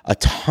measures a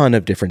ton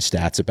of different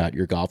stats about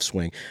your golf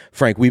swing.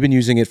 Frank, we've been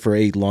using it for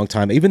a long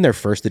time, even their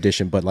first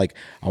edition. But like,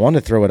 I want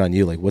to throw it on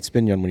you. Like, what's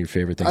been one of your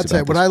favorite things I'd say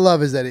about what this? I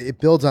love is that it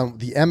builds on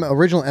the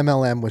original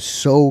MLM was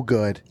so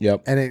good.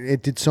 Yep. And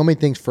it did so many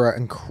things for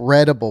an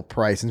incredible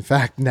price. In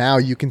fact, now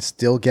you can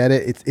still get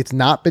it. It's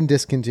not been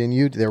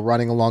discontinued. They're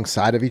running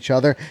alongside of each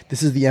other.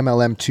 This is the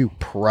MLM2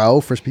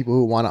 Pro for people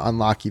who want to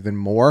unlock even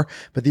more.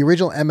 But the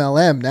original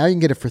MLM, now you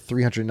can get it for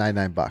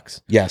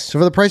 $399. Yes. So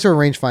for the price of a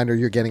rangefinder,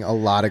 you're getting a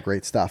lot of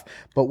great stuff.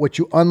 But what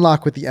you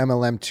unlock with the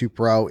MLM2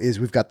 Pro is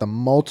we've got the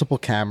multiple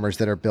cameras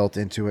that are built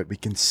into it. We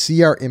can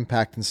see our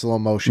impact in slow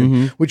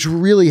motion, which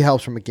really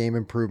helps from a game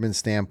improvement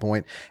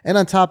standpoint. And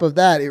on top of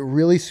that, it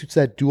really suits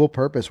that dual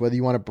purpose, whether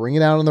you want to bring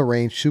it out on the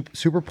range,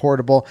 super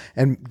portable,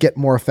 and get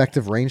more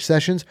effective range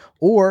sessions,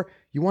 or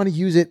you want to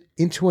use it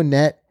into a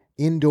net,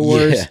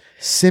 indoors, Yeah.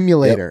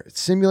 simulator.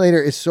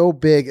 Simulator is so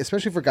big,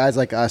 especially for guys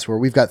like us, where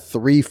we've got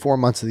 3-4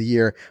 months of the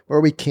year where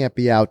we can't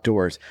be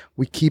outdoors.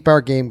 We keep our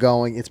game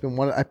going. It's been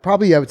I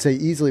would say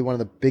easily one of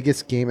the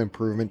biggest game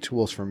improvement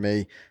tools for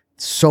me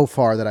so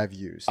far that I've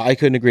used. I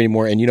couldn't agree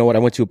anymore. And you know what? I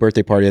went to a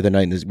birthday party the other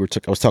night, and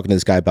I was talking to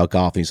this guy about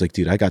golf, and he's like,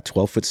 dude, I got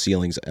 12-foot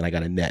ceilings, and I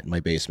got a net in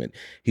my basement.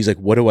 He's like,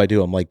 what do I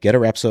do? I'm like, get a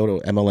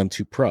Rapsodo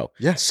MLM2 Pro.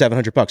 Yeah.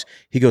 $700.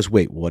 He goes,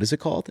 wait, what is it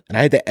called? And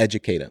I had to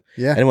educate him.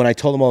 Yeah. And when I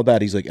told him all about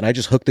it, he's like, and I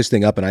just hooked this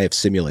thing up, and I have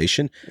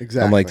simulation.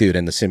 Exactly. I'm like, dude,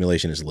 and the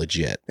simulation is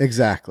legit.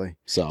 Exactly.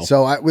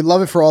 So we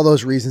love it for all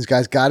those reasons,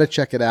 guys. Got to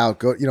check it out.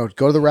 Go to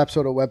the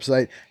Rapsodo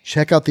website.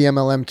 Check out the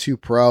MLM2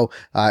 Pro.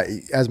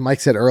 As Mike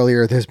said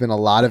earlier, there's been a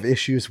lot of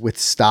issues with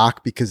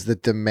stock because the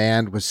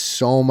demand was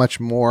so much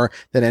more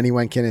than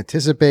anyone can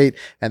anticipate,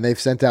 and they've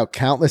sent out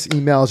countless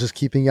emails just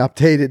keeping you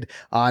updated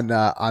on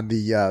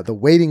the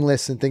waiting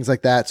lists and things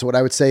like that. So what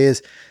I would say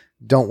is,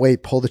 don't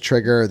wait, pull the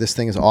trigger. This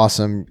thing is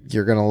awesome.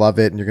 You're going to love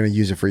it, and you're going to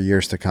use it for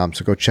years to come.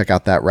 So go check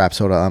out that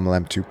Rapsodo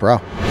MLM2 Pro.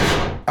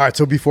 All right,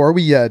 so before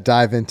we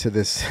dive into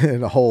this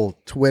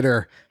whole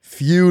Twitter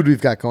feud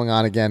we've got going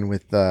on again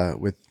with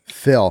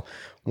Phil,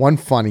 one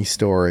funny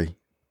story,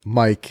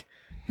 Mike.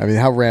 I mean,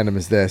 how random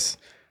is this?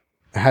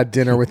 I had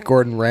dinner with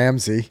Gordon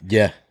Ramsay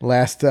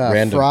last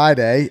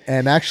Friday,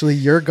 and actually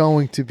you're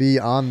going to be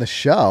on the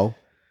show.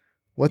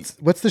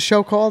 What's the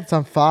show called? It's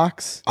on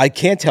Fox. I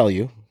can't tell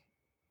you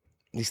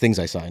these things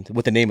I signed,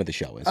 what the name of the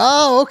show is.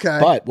 Oh, okay.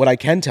 But what I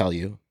can tell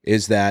you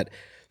is that,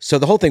 so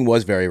the whole thing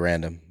was very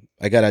random.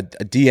 I got a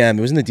DM.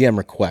 It was in the DM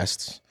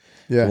requests.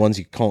 Yeah. The ones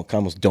you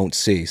almost don't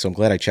see. So I'm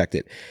glad I checked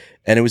it.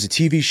 And it was a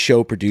TV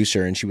show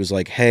producer. And she was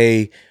like,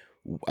 hey,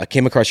 I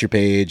came across your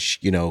page,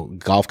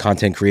 golf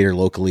content creator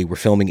locally. We're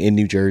filming in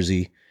New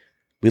Jersey.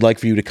 We'd like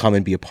for you to come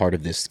and be a part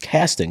of this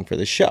casting for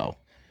this show.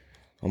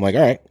 I'm like,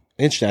 all right,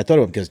 interesting. I thought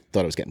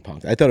it was getting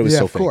punked. I thought it was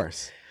so fake. Of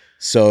course.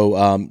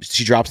 So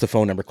she drops the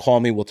phone number. Call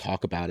me. We'll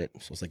talk about it.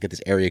 So I was like, get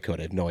this area code.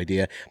 I have no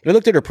idea. But I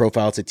looked at her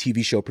profile. It's a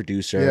TV show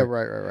producer. Yeah,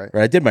 right.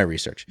 I did my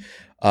research.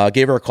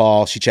 Gave her a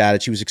call. She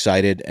chatted. She was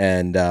excited.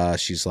 And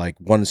she's like,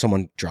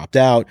 someone dropped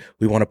out.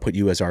 We want to put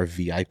you as our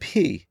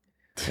VIP.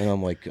 And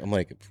I'm like,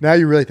 now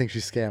you really think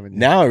she's scamming you.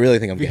 Now I really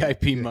think I'm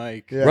VIP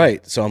Mike. Yeah.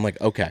 Right. So I'm like,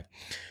 okay.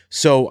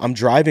 So I'm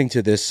driving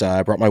to this.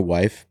 I brought my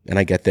wife, and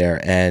I get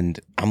there, and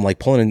I'm like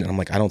pulling in, and I'm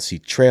like, I don't see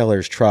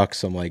trailers,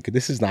 trucks. I'm like,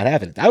 this is not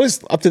happening. I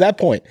was up to that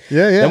point.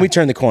 Yeah. Then we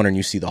turn the corner, and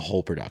you see the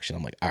whole production.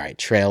 I'm like, all right,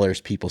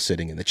 trailers, people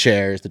sitting in the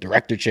chairs, the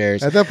director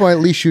chairs. At that point, at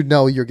least you'd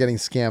know you're getting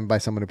scammed by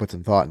someone who put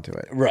some thought into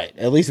it. Right.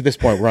 At least at this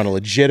point, we're on a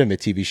legitimate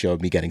TV show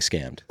of me getting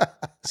scammed.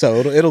 So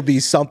it'll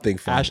be something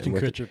fun. Ashton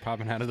Kutcher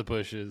popping out of the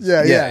bushes.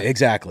 Yeah.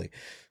 Exactly.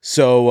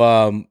 So,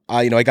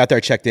 I got there,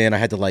 checked in. I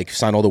had to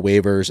sign all the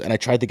waivers, and I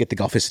tried to get the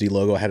Golficity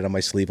logo. I had it on my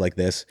sleeve like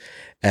this.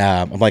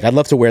 I'm like, I'd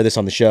love to wear this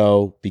on the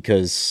show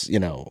because,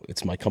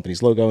 it's my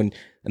company's logo. And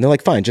they're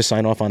like, fine, just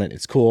sign off on it.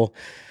 It's cool.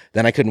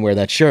 Then I couldn't wear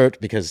that shirt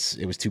because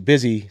it was too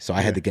busy. So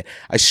I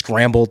I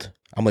scrambled.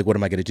 I'm like, what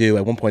am I going to do?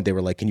 At one point they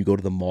were like, can you go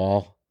to the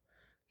mall?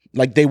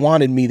 Like they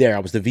wanted me there. I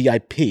was the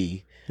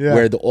VIP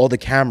where all the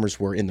cameras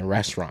were in the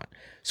restaurant.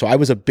 So I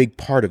was a big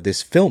part of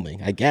this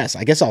filming, I guess.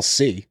 I'll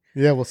see.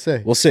 Yeah, we'll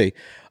see. We'll see.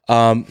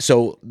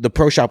 So the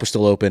pro shop was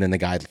still open, and the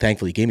guy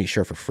thankfully gave me a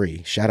shirt for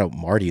free. Shout out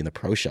Marty in the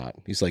pro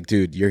shop. He's like,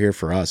 dude, you're here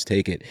for us.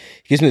 Take it.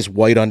 He gives me this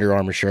white Under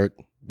Armour shirt.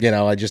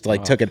 I just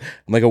took it.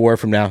 I'm like, a word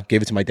from now.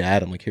 Gave it to my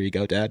dad. I'm like, here you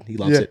go, Dad. He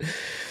loves it.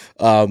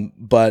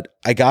 But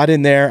I got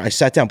in there. I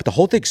sat down. But the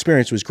whole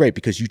experience was great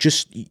because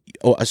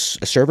a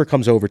server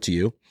comes over to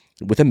you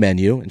with a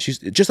menu, and she's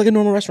just like a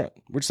normal restaurant.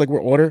 We're just like, we're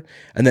order,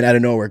 and then out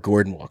of nowhere,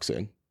 Gordon walks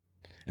in.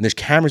 And there's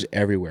cameras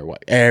everywhere.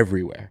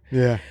 Everywhere.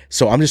 Yeah.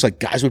 So I'm just like,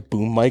 guys with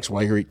boom mics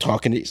while you're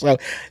talking. So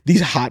these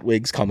hot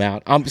wigs come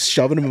out. I'm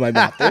shoving them in my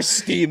mouth. They're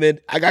steaming.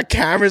 I got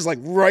cameras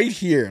right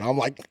here. And I'm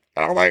like,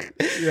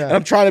 and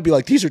I'm trying to be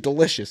like, these are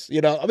delicious.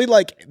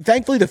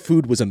 Thankfully the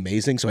food was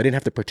amazing. So I didn't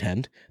have to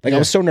pretend. I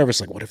was so nervous.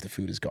 What if the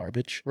food is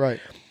garbage? Right.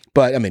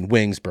 But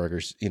wings,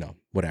 burgers,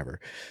 whatever.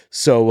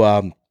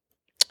 So,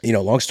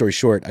 long story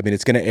short,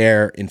 it's going to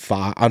air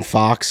on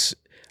Fox.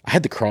 I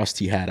had the cross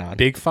T hat on.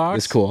 Big Fox?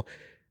 It's cool.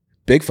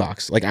 Big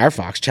Fox, like our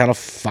Fox, channel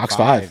Fox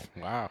 5.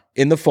 Wow.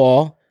 In the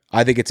fall,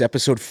 I think it's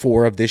episode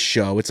 4 of this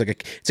show. It's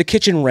it's a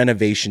kitchen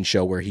renovation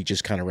show where he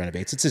just kind of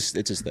renovates. It's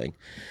his thing.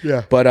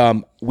 Yeah.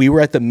 But we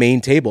were at the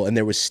main table, and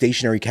there was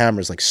stationary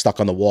cameras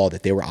stuck on the wall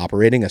that they were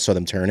operating. I saw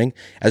them turning,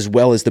 as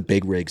well as the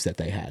big rigs that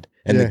they had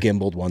and the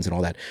gimbaled ones and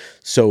all that.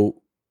 So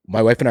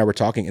my wife and I were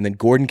talking, and then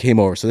Gordon came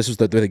over. So this was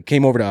they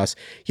came over to us.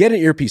 He had an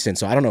earpiece in,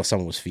 so I don't know if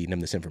someone was feeding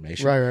him this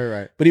information.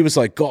 Right. But he was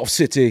like, Golf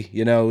City,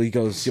 he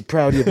goes, you're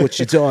proud of what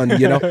you've done,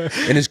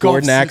 in his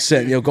Gordon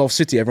accent, Golf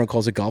City. Everyone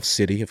calls it Golf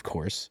City, of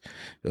course.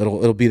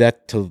 It'll be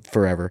that till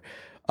forever.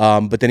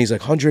 But then he's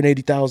like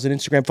 180,000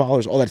 Instagram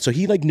followers, all that. So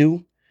he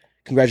knew.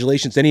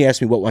 Congratulations. Then he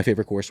asked me what my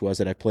favorite course was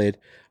that I played.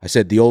 I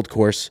said the old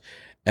course,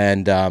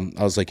 and I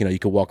was like, you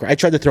could walk. I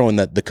tried to throw in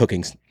the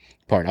cooking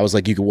part. I was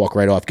like, you could walk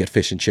right off, get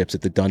fish and chips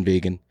at the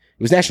Dunvegan.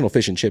 It was National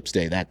Fish and Chips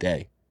Day that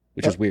day,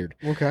 which was weird.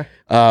 Okay.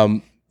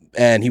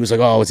 And he was like,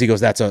 oh, he goes,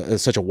 that's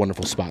such a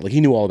wonderful spot. He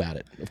knew all about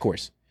it, of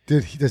course.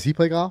 Does he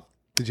play golf?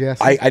 Did you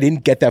ask him? I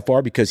didn't get that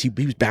far because he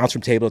was bounced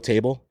from table to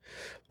table.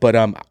 But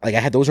I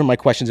had those were my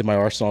questions in my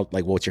arsenal.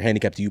 Well, what's your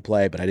handicap? Do you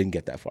play? But I didn't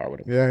get that far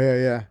with him.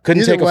 Yeah.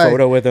 Couldn't take a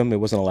photo with him. It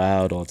wasn't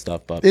allowed, all that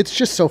stuff. But it's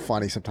just so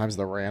funny sometimes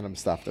the random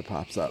stuff that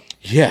pops up.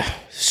 Yeah,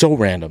 so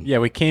random. Yeah,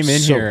 we came in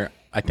here.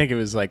 I think it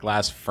was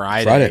last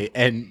Friday,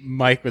 and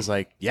Mike was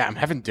like, "Yeah, I'm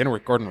having dinner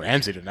with Gordon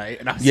Ramsay tonight,"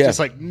 and I was just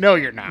like, "No,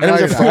 you're not." And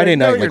it was a Friday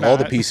night. No, all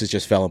the pieces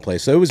just fell in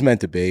place, so it was meant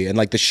to be. And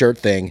the shirt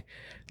thing,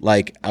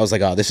 I was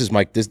like, "Oh, this is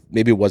Mike. This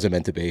maybe it wasn't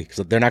meant to be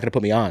because they're not going to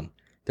put me on."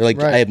 They're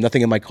like, "I have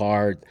nothing in my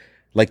car."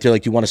 They're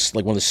like, "You want to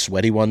one of the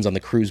sweaty ones on the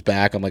cruise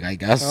back?" I'm like, "I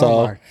guess so."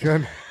 Oh my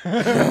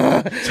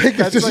goodness. Take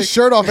a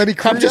shirt off any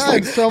cruise. I'm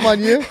just throw them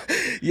on you.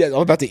 Yeah, I'm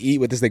about to eat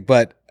with this thing,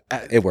 but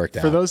it worked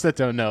out. For those that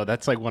don't know,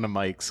 that's one of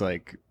Mike's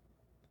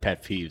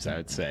pet peeves, I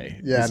would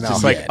say. Yeah, it's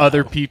just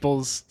other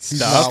people's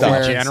stuff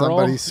in general.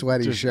 Somebody's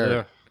sweaty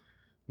shirt.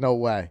 No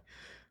way.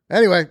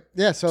 Anyway,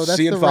 yeah. So that's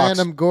the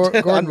random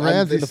Gordon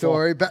Ramsay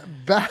story.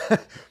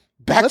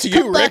 Back to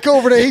you, Rick. Back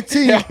over to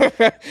 18.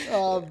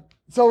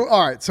 So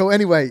all right. So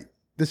anyway,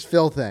 this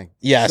Phil thing.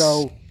 Yes.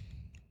 So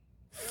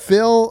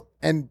Phil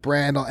and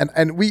Brandel,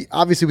 and we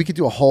obviously we could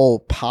do a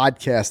whole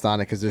podcast on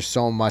it because there's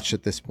so much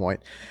at this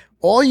point.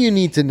 All you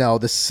need to know,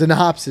 the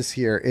synopsis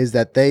here is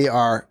that they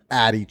are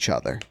at each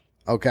other.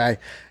 Okay.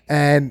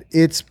 And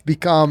it's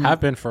become have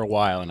been for a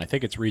while, and I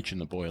think it's reaching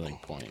the boiling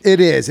point. It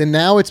is. And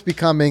now it's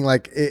becoming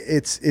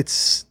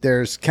it's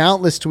there's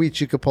countless tweets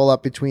you could pull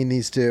up between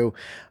these two.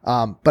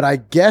 But I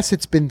guess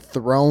it's been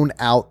thrown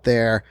out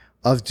there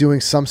of doing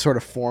some sort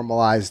of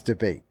formalized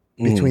debate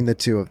between the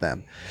two of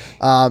them.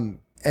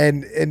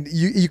 and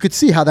you could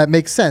see how that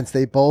makes sense.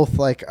 They both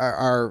like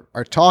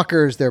are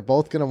talkers. They're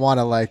both going to want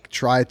to like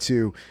try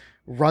to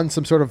run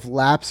some sort of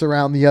laps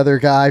around the other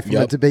guy from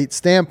a debate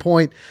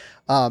standpoint.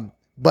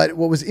 But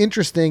what was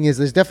interesting is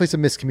there's definitely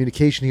some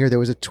miscommunication here. There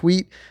was a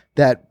tweet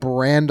that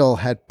Brandel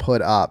had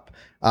put up,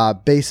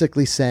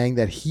 basically saying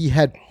that he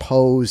had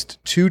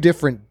posed 2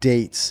 different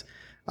dates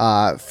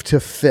to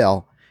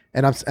Phil.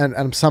 And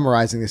I'm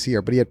summarizing this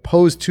here, but he had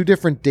posed 2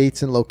 different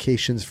dates and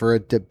locations for a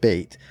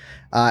debate.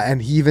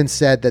 And he even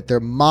said that their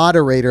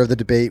moderator of the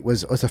debate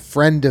was a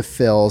friend of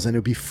Phil's, and it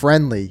would be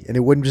friendly, and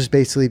it wouldn't just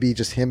basically be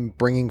just him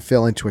bringing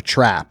Phil into a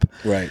trap.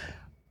 Right.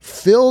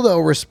 Phil, though,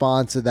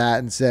 responds to that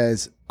and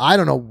says, I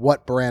don't know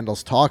what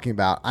Brandel's talking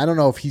about. I don't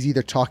know if he's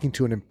either talking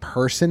to an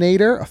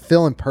impersonator, a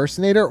Phil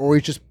impersonator, or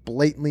he's just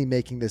blatantly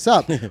making this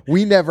up.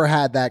 We never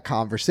had that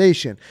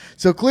conversation.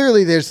 So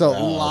clearly there's a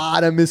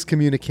lot of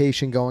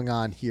miscommunication going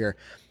on here.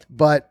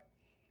 But,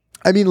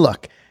 I mean,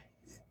 look,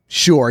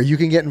 sure, you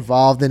can get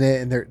involved in it,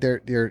 and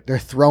they're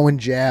throwing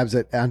jabs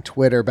on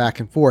Twitter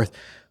back and forth.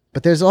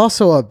 But there's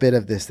also a bit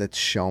of this that's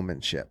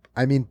showmanship.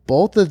 I mean,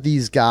 both of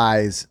these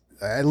guys,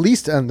 at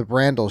least on the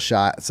Brandel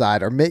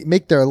side, or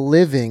make their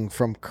living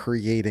from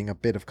creating a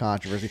bit of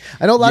controversy.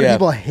 I know a lot of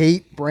people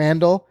hate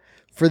Brandel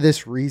for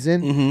this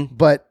reason,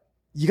 but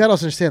you got to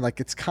also understand, like,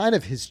 it's kind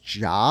of his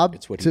job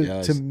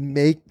to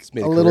make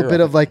a little bit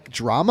of like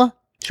drama.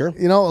 Sure.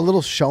 You know, a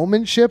little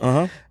showmanship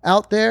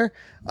out there.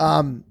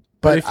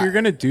 But if you're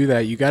going to do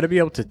that, you got to be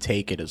able to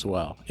take it as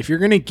well. If you're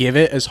going to give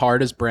it as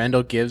hard as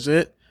Brandel gives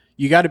it,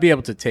 you got to be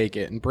able to take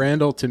it. And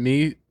Brandel, to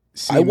me,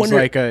 seems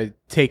like a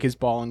take his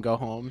ball and go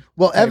home.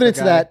 Well, evidence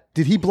of that,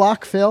 did he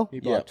block Phil? He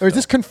blocked Or is Phil.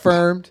 this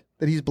confirmed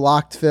that he's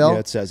blocked Phil? Yeah,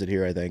 it says it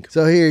here, I think.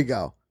 So here you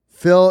go.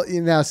 Phil,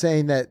 you're now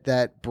saying that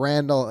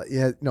Brandel,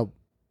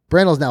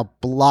 Brandel's now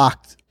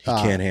blocked. He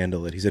can't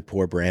handle it. He said,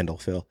 poor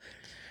Brandel, Phil.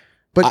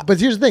 But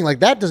here's the thing, like,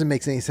 that doesn't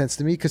make any sense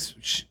to me because,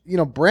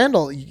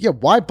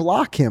 Brandel, why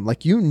block him?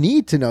 Like, you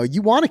need to know.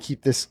 You want to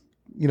keep this,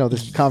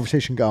 this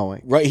conversation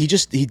going. Right.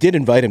 He did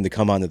invite him to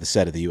come onto the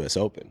set of the U.S.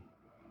 Open.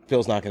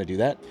 Phil's not going to do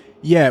that?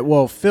 Yeah,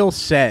 well, Phil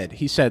said,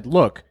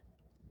 look,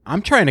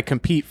 I'm trying to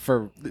compete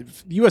for the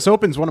U.S.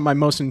 Open's one of my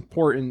most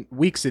important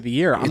weeks of the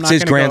year. It's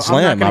his Grand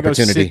Slam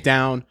opportunity. Go sit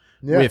down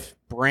with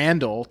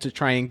Brandel to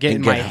try and get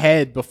in my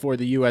head before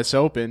the U.S.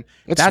 Open.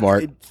 That's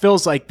smart. It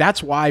feels like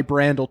that's why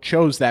Brandel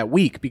chose that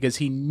week, because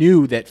he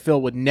knew that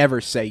Phil would never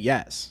say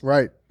yes.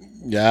 Right.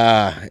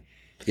 Yeah.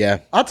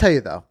 I'll tell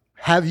you, though,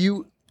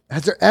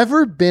 has there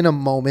ever been a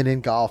moment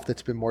in golf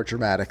that's been more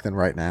dramatic than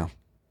right now?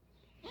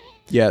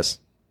 Yes.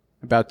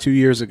 About 2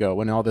 years ago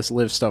when all this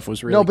live stuff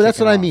was really but that's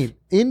what off. I mean.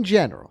 In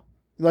general,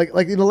 like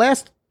in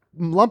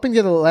lumping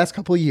together the last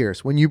couple of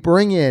years, when you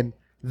bring in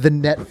the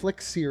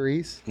Netflix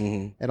series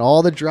and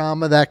all the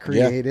drama that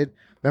created,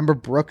 remember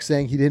Brooks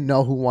saying he didn't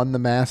know who won the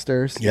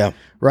Masters? Yeah.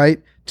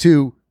 Right?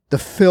 To the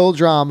Phil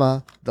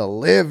drama, the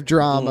live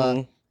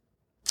drama.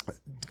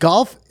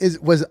 Golf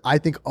was, I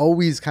think,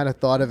 always kind of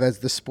thought of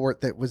as the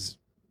sport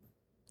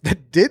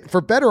that did,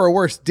 for better or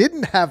worse,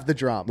 didn't have the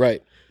drama.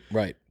 Right.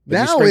 But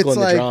Now you sprinkle it's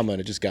in the like drama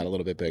and it just got a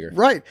little bit bigger.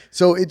 Right.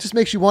 So it just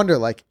makes you wonder,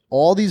 like,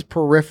 all these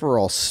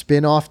peripheral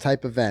spin-off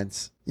type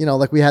events,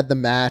 like we had the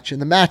match, and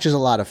the match is a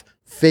lot of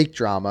fake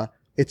drama.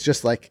 It's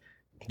just like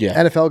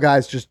NFL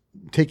guys just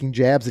taking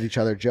jabs at each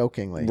other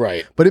jokingly.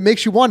 Right. But it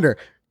makes you wonder,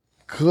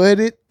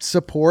 could it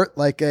support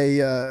like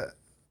a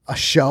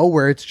show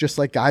where it's just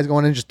like guys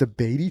going and just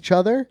debate each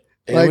other?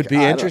 It would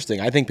be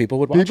interesting. I think people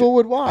would watch People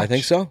would watch. I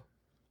think so.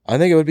 I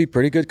think it would be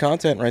pretty good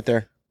content right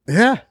there.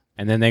 Yeah.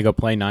 And then they go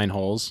play 9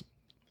 holes.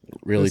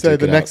 Really say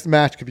took the it next out.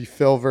 match could be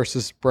Phil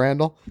versus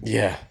Brandel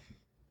Yeah.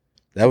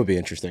 That would be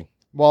interesting.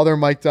 while they're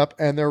mic'd up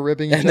and they're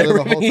ribbing each And they're other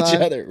the whole ribbing each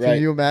time. other, right.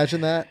 Can you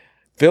imagine that?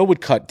 Phil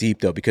would cut deep,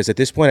 though, because at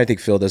this point, I think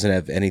Phil doesn't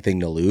have anything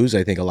to lose.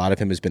 I think a lot of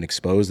him has been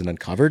exposed and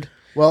uncovered.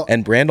 Well,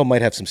 And Brandel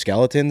might have some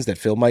skeletons that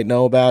Phil might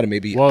know about, and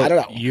maybe, Well, I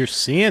don't know. you're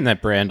seeing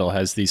that Brandel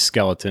has these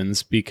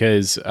skeletons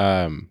because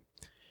I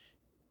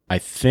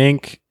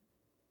think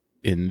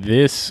in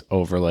this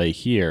overlay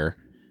here,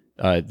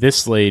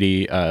 this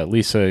lady,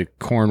 Lisa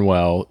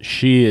Cornwell,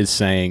 she is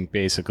saying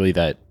basically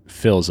that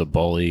Phil's a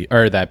bully,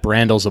 or that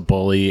Brandel's a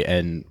bully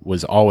and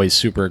was always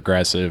super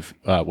aggressive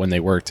when they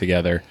worked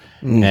together.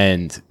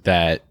 And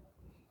that,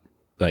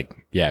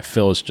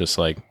 Phil is just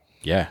like,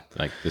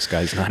 this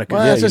guy's not a good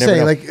Well, guy. that's just never saying,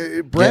 know.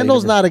 like,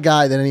 Brandel's not a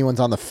guy that anyone's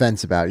on the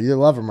fence about. You either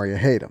love him or you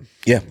hate him.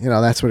 Yeah.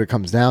 That's what it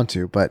comes down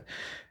to. But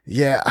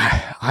yeah,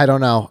 I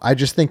don't know. I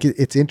just think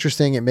it's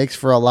interesting. It makes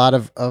for a lot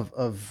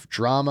of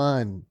drama,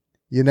 and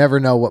you never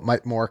know what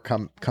might more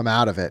come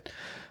out of it.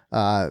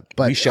 But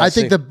We shall I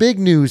think see. the big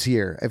news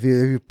here, if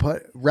you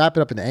wrap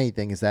it up into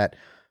anything, is that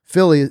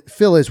Phil is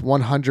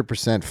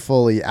 100%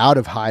 fully out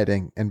of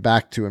hiding and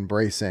back to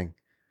embracing,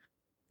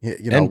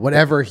 And-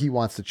 whatever he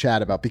wants to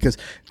chat about. Because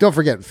don't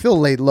forget, Phil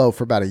laid low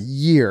for about a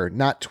year,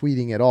 not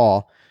tweeting at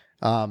all.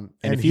 And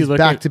if you he's look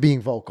back at- to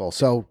being vocal.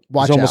 So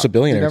watch He's almost out. a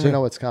billionaire, You never too.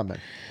 know what's coming.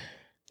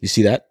 You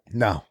see that?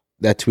 No.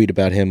 That tweet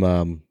about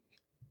him,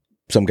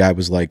 some guy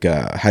was like,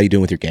 how you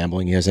doing with your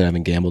gambling? He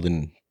hasn't gambled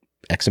in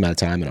X amount of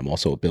time, and I'm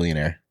also a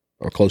billionaire.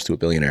 or close to a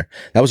billionaire.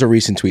 That was a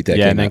recent tweet that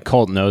Yeah, came and then out.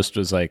 Colt Knost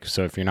was like,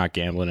 "So if you're not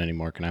gambling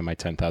anymore, can I have my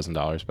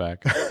 $10,000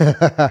 back?"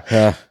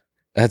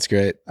 That's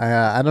great.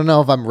 I don't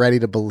know if I'm ready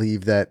to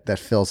believe that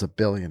Phil's a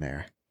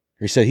billionaire.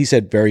 He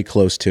said very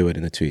close to it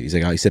in the tweet. He's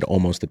like, he said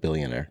almost a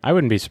billionaire. I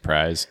wouldn't be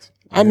surprised.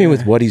 I mean,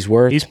 with what he's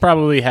worth, He's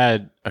probably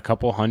had a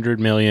couple $100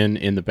 million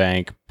in the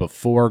bank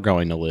before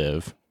going to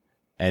live,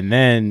 and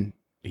then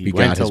he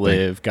went to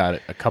live, got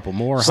a couple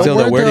more. Still,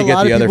 But where weren't to get there a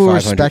lot the of other people who were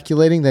 500?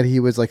 speculating that he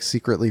was like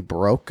secretly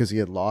broke because he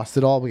had lost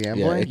it all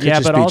gambling? it could Yeah,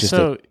 just but be just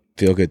also, a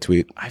feel good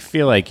tweet. I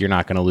feel like you're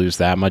not going to lose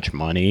that much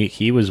money.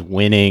 He was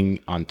winning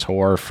on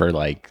tour for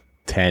like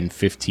 10,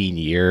 15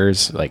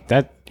 years. Like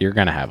that, you're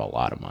going to have a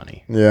lot of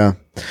money. Yeah.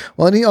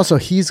 Well, and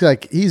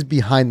he's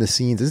behind the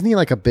scenes. Isn't he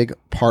like a big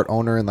part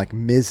owner in like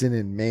Mizzen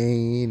in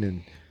Maine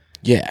and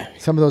Yeah,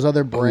 some of those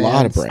other brands?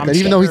 lot of brands. That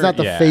even though he's not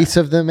the Yeah. face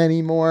of them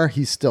anymore,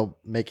 he's still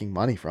making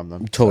money from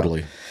them.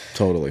 totally.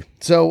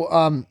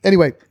 So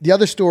anyway, the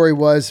other story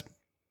was,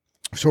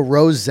 so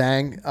Rose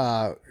Zhang,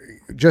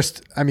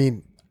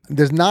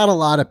 there's not a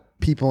lot of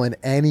people in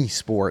any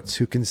sports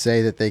who can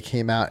say that they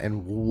came out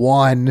and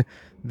won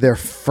their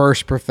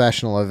first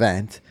professional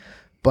event.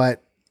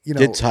 But,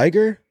 Did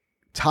Tiger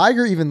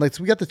even, like,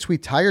 we got the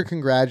tweet, Tiger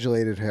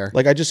congratulated her.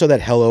 I just saw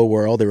that Hello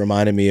World. It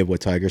reminded me of what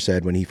Tiger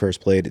said when he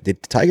first played.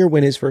 Did Tiger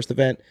win his first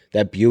event?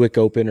 That Buick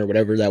Open or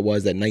whatever that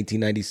was, that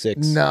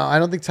 1996? No, I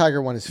don't think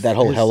Tiger won his That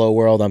whole his- Hello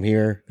World, I'm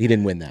here. He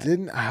didn't win that.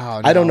 Didn't?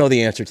 Oh, I don't no. know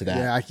the answer to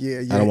that.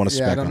 Yeah, I don't want to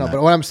spec I don't on know. that.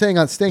 But what I'm saying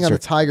staying on the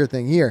Tiger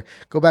thing here,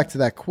 go back to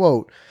that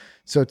quote.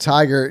 So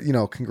Tiger,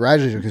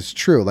 congratulations, because it's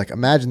true. Like,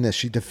 imagine this.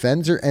 She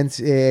defends her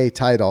NCAA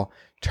title,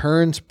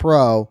 turns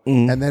pro,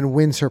 and then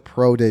wins her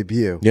pro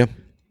debut. Yeah.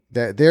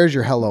 There's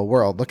your hello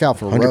world. Look out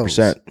for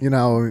 100%.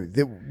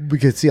 Rose. We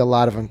could see a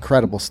lot of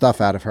incredible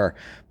stuff out of her.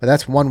 But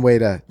that's one way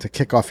to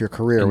kick off your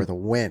career with a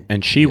win.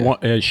 And she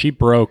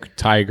broke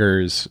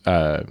Tiger's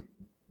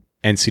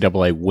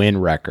NCAA win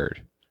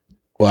record.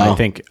 Wow. I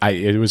think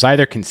it was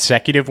either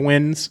consecutive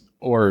wins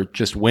or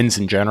just wins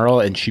in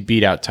general, and she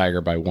beat out Tiger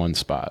by one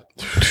spot.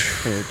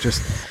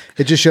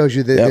 It just shows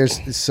you that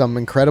there's some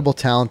incredible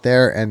talent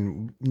there,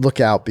 and look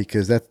out,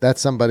 because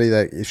that's somebody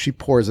that if she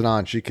pours it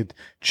on, she could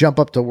jump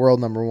up to world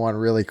number one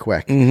really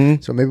quick.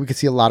 So maybe we could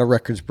see a lot of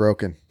records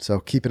broken. So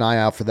keep an eye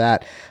out for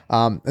that.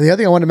 And the other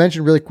thing I want to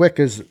mention really quick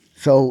is,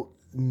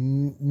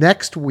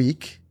 next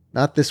week,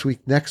 not this week,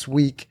 next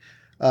week,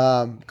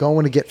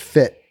 going to get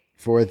fit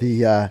for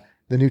the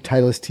new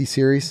Titleist T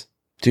Series.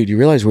 Dude, you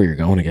realize where you're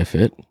going to get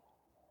fit?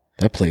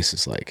 That place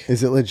is like...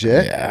 Is it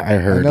legit? Yeah, I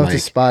heard. I know it's a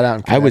spot out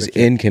in Connecticut. I was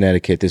in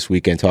Connecticut this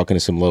weekend talking to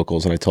some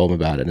locals, and I told them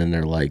about it, and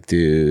they're like,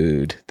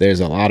 dude, there's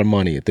a lot of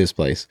money at this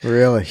place.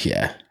 Really?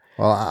 Yeah.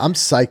 Well, I'm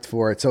psyched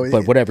for it. So,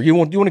 But whatever. You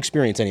won't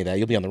experience any of that.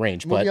 You'll be on the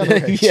range. We'll But be on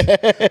the range.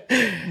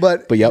 yeah.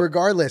 But yep.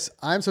 regardless,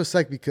 I'm so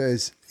psyched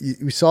because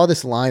we saw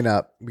this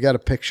lineup. We got a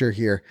picture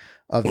here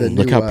of the new...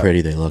 Look how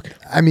pretty they look.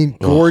 I mean,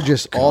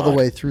 gorgeous Oh, all the God.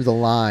 way through the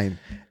line.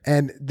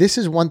 And this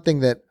is one thing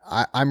that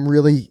I'm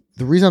really...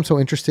 The reason I'm so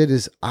interested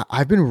is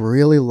I've been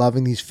really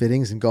loving these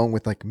fittings and going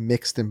with like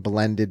mixed and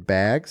blended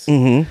bags.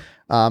 Mm-hmm.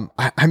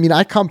 I mean,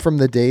 I come from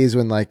the days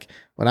when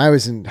I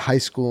was in high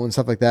school and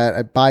stuff like that,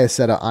 I'd buy a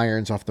set of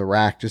irons off the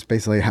rack, just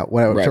basically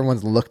whichever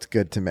ones looked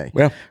good to me.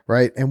 Yeah.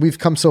 Right. And we've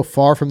come so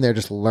far from there,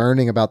 just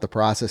learning about the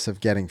process of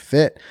getting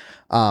fit.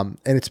 And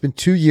it's been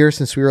 2 years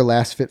since we were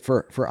last fit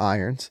for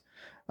irons.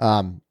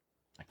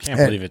 I can't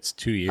believe it's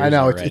 2 years. I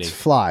know already. it's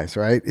flies,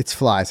 right? It's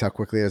flies how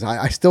quickly it is.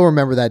 I still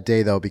remember that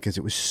day though, because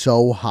it was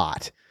so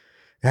hot.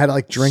 I had to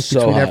like drink So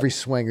between hot. every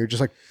swing. You're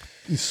just like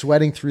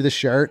sweating through the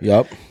shirt.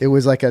 Yep. It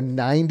was like a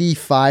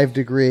 95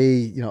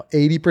 degree,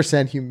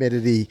 80%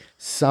 humidity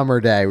summer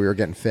day. We were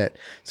getting fit.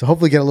 So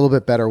hopefully get a little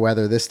bit better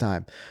weather this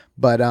time.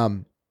 But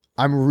I'm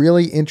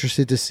really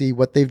interested to see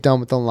what they've done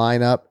with the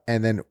lineup,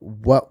 and then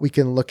what we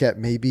can look at.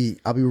 Maybe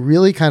I'll be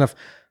really kind of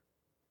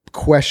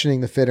questioning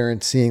the fitter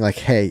and seeing like,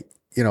 hey,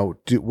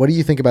 what do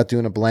you think about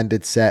doing a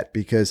blended set?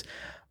 Because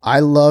I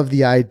love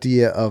the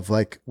idea of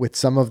like with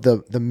some of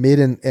the mid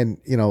and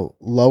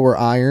lower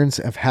irons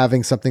of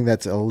having something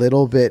that's a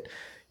little bit,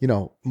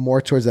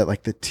 more towards that,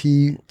 like the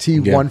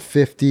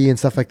T150 and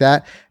stuff like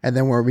that. And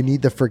then where we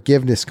need the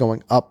forgiveness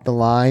going up the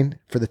line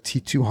for the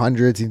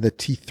T200s and the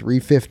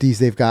T350s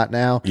they've got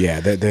now. Yeah,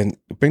 then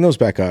bring those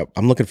back up.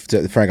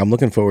 Frank, I'm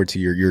looking forward to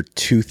your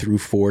 2 through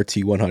 4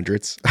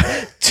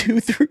 T100s. 2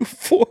 through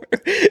 4.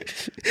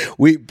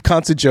 We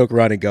constant joke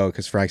run and go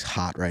because Frank's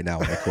hot right now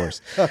on the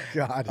course. Oh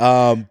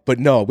God. But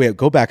no, wait,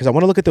 go back because I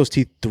want to look at those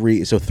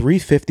T3. So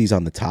 350s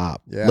on the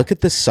top. Yeah. Look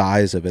at the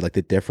size of it, like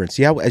the difference.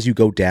 See how as you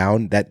go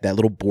down, that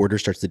little border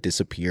starts to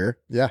disappear.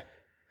 Yeah.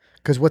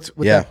 Because what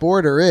that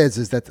border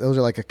is that those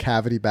are like a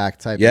cavity back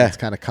type. Yeah. It's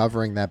kind of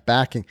covering that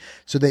backing.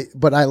 So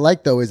what I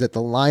like though is that the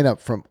lineup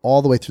from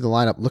all the way through the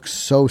lineup looks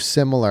so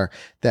similar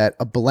that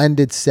a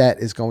blended set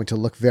is going to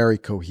look very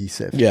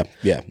cohesive. Yeah.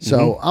 Yeah.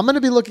 So I'm going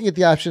to be looking at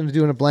the option of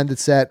doing a blended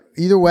set.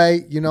 Either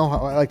way, you know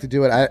how I like to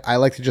do it. I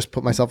like to just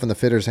put myself in the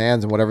fitter's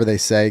hands, and whatever they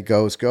say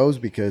goes,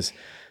 because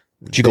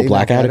Did you go They know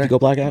blackout if better. you go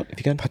blackout if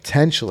you can?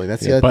 Potentially.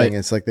 That's the Yeah, other but thing.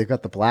 It's like they've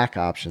got the black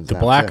options. The now,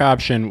 black too.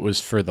 option was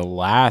for the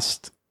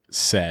last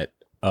set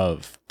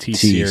of T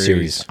T-Series.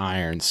 series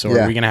irons. So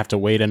Yeah. are we going to have to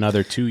wait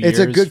another 2 years? It's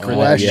a good for the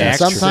question. yeah. next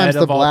Sometimes set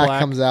the of all black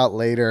comes out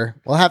later.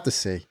 We'll have to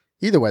see.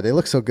 Either way, they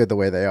look so good the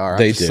way they are.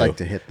 They I'm just do. psyched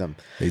to hit them.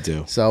 They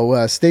do.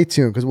 So stay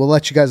tuned because we'll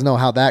let you guys know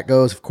how that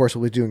goes. Of course,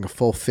 we'll be doing a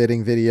full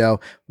fitting video.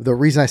 The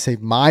reason I say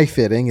my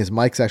fitting is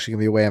Mike's actually going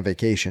to be away on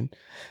vacation.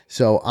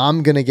 So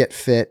I'm going to get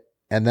fit,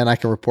 and then I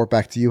can report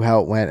back to you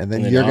how it went. And then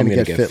And then you're I'm going to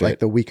gonna get get fit like fit.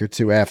 the week or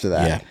two after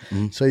that. Yeah.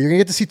 Mhm. So you're going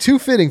to get to see 2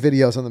 fitting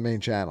videos on the main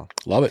channel,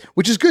 Love it.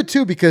 which is good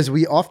too because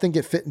we often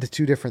get fit into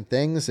 2 different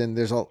things, and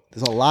there's a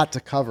lot to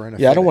cover in a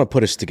Yeah, I don't fitting. want to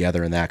put us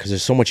together in that because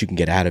there's so much you can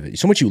get out of it.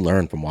 So much you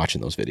learn from watching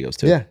those videos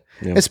too. Yeah.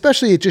 Yeah.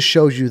 Especially it just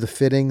shows you the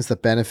fittings, the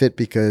benefit,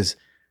 because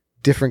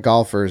different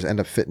golfers end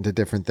up fitting to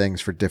different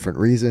things for different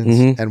reasons.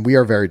 Mhm. And we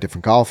are very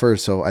different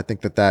golfers. So I think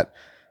that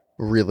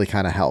really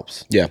kind of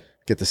helps. Yeah.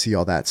 Get to see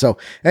all that. So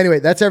anyway,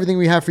 that's everything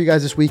we have for you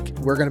guys this week.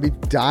 We're going to be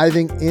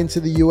diving into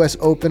the US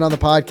Open on the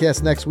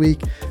podcast next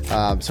week.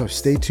 So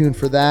stay tuned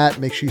for that.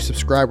 Make sure you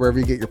subscribe wherever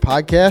you get your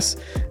podcasts,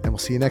 and we'll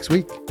see you next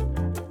week.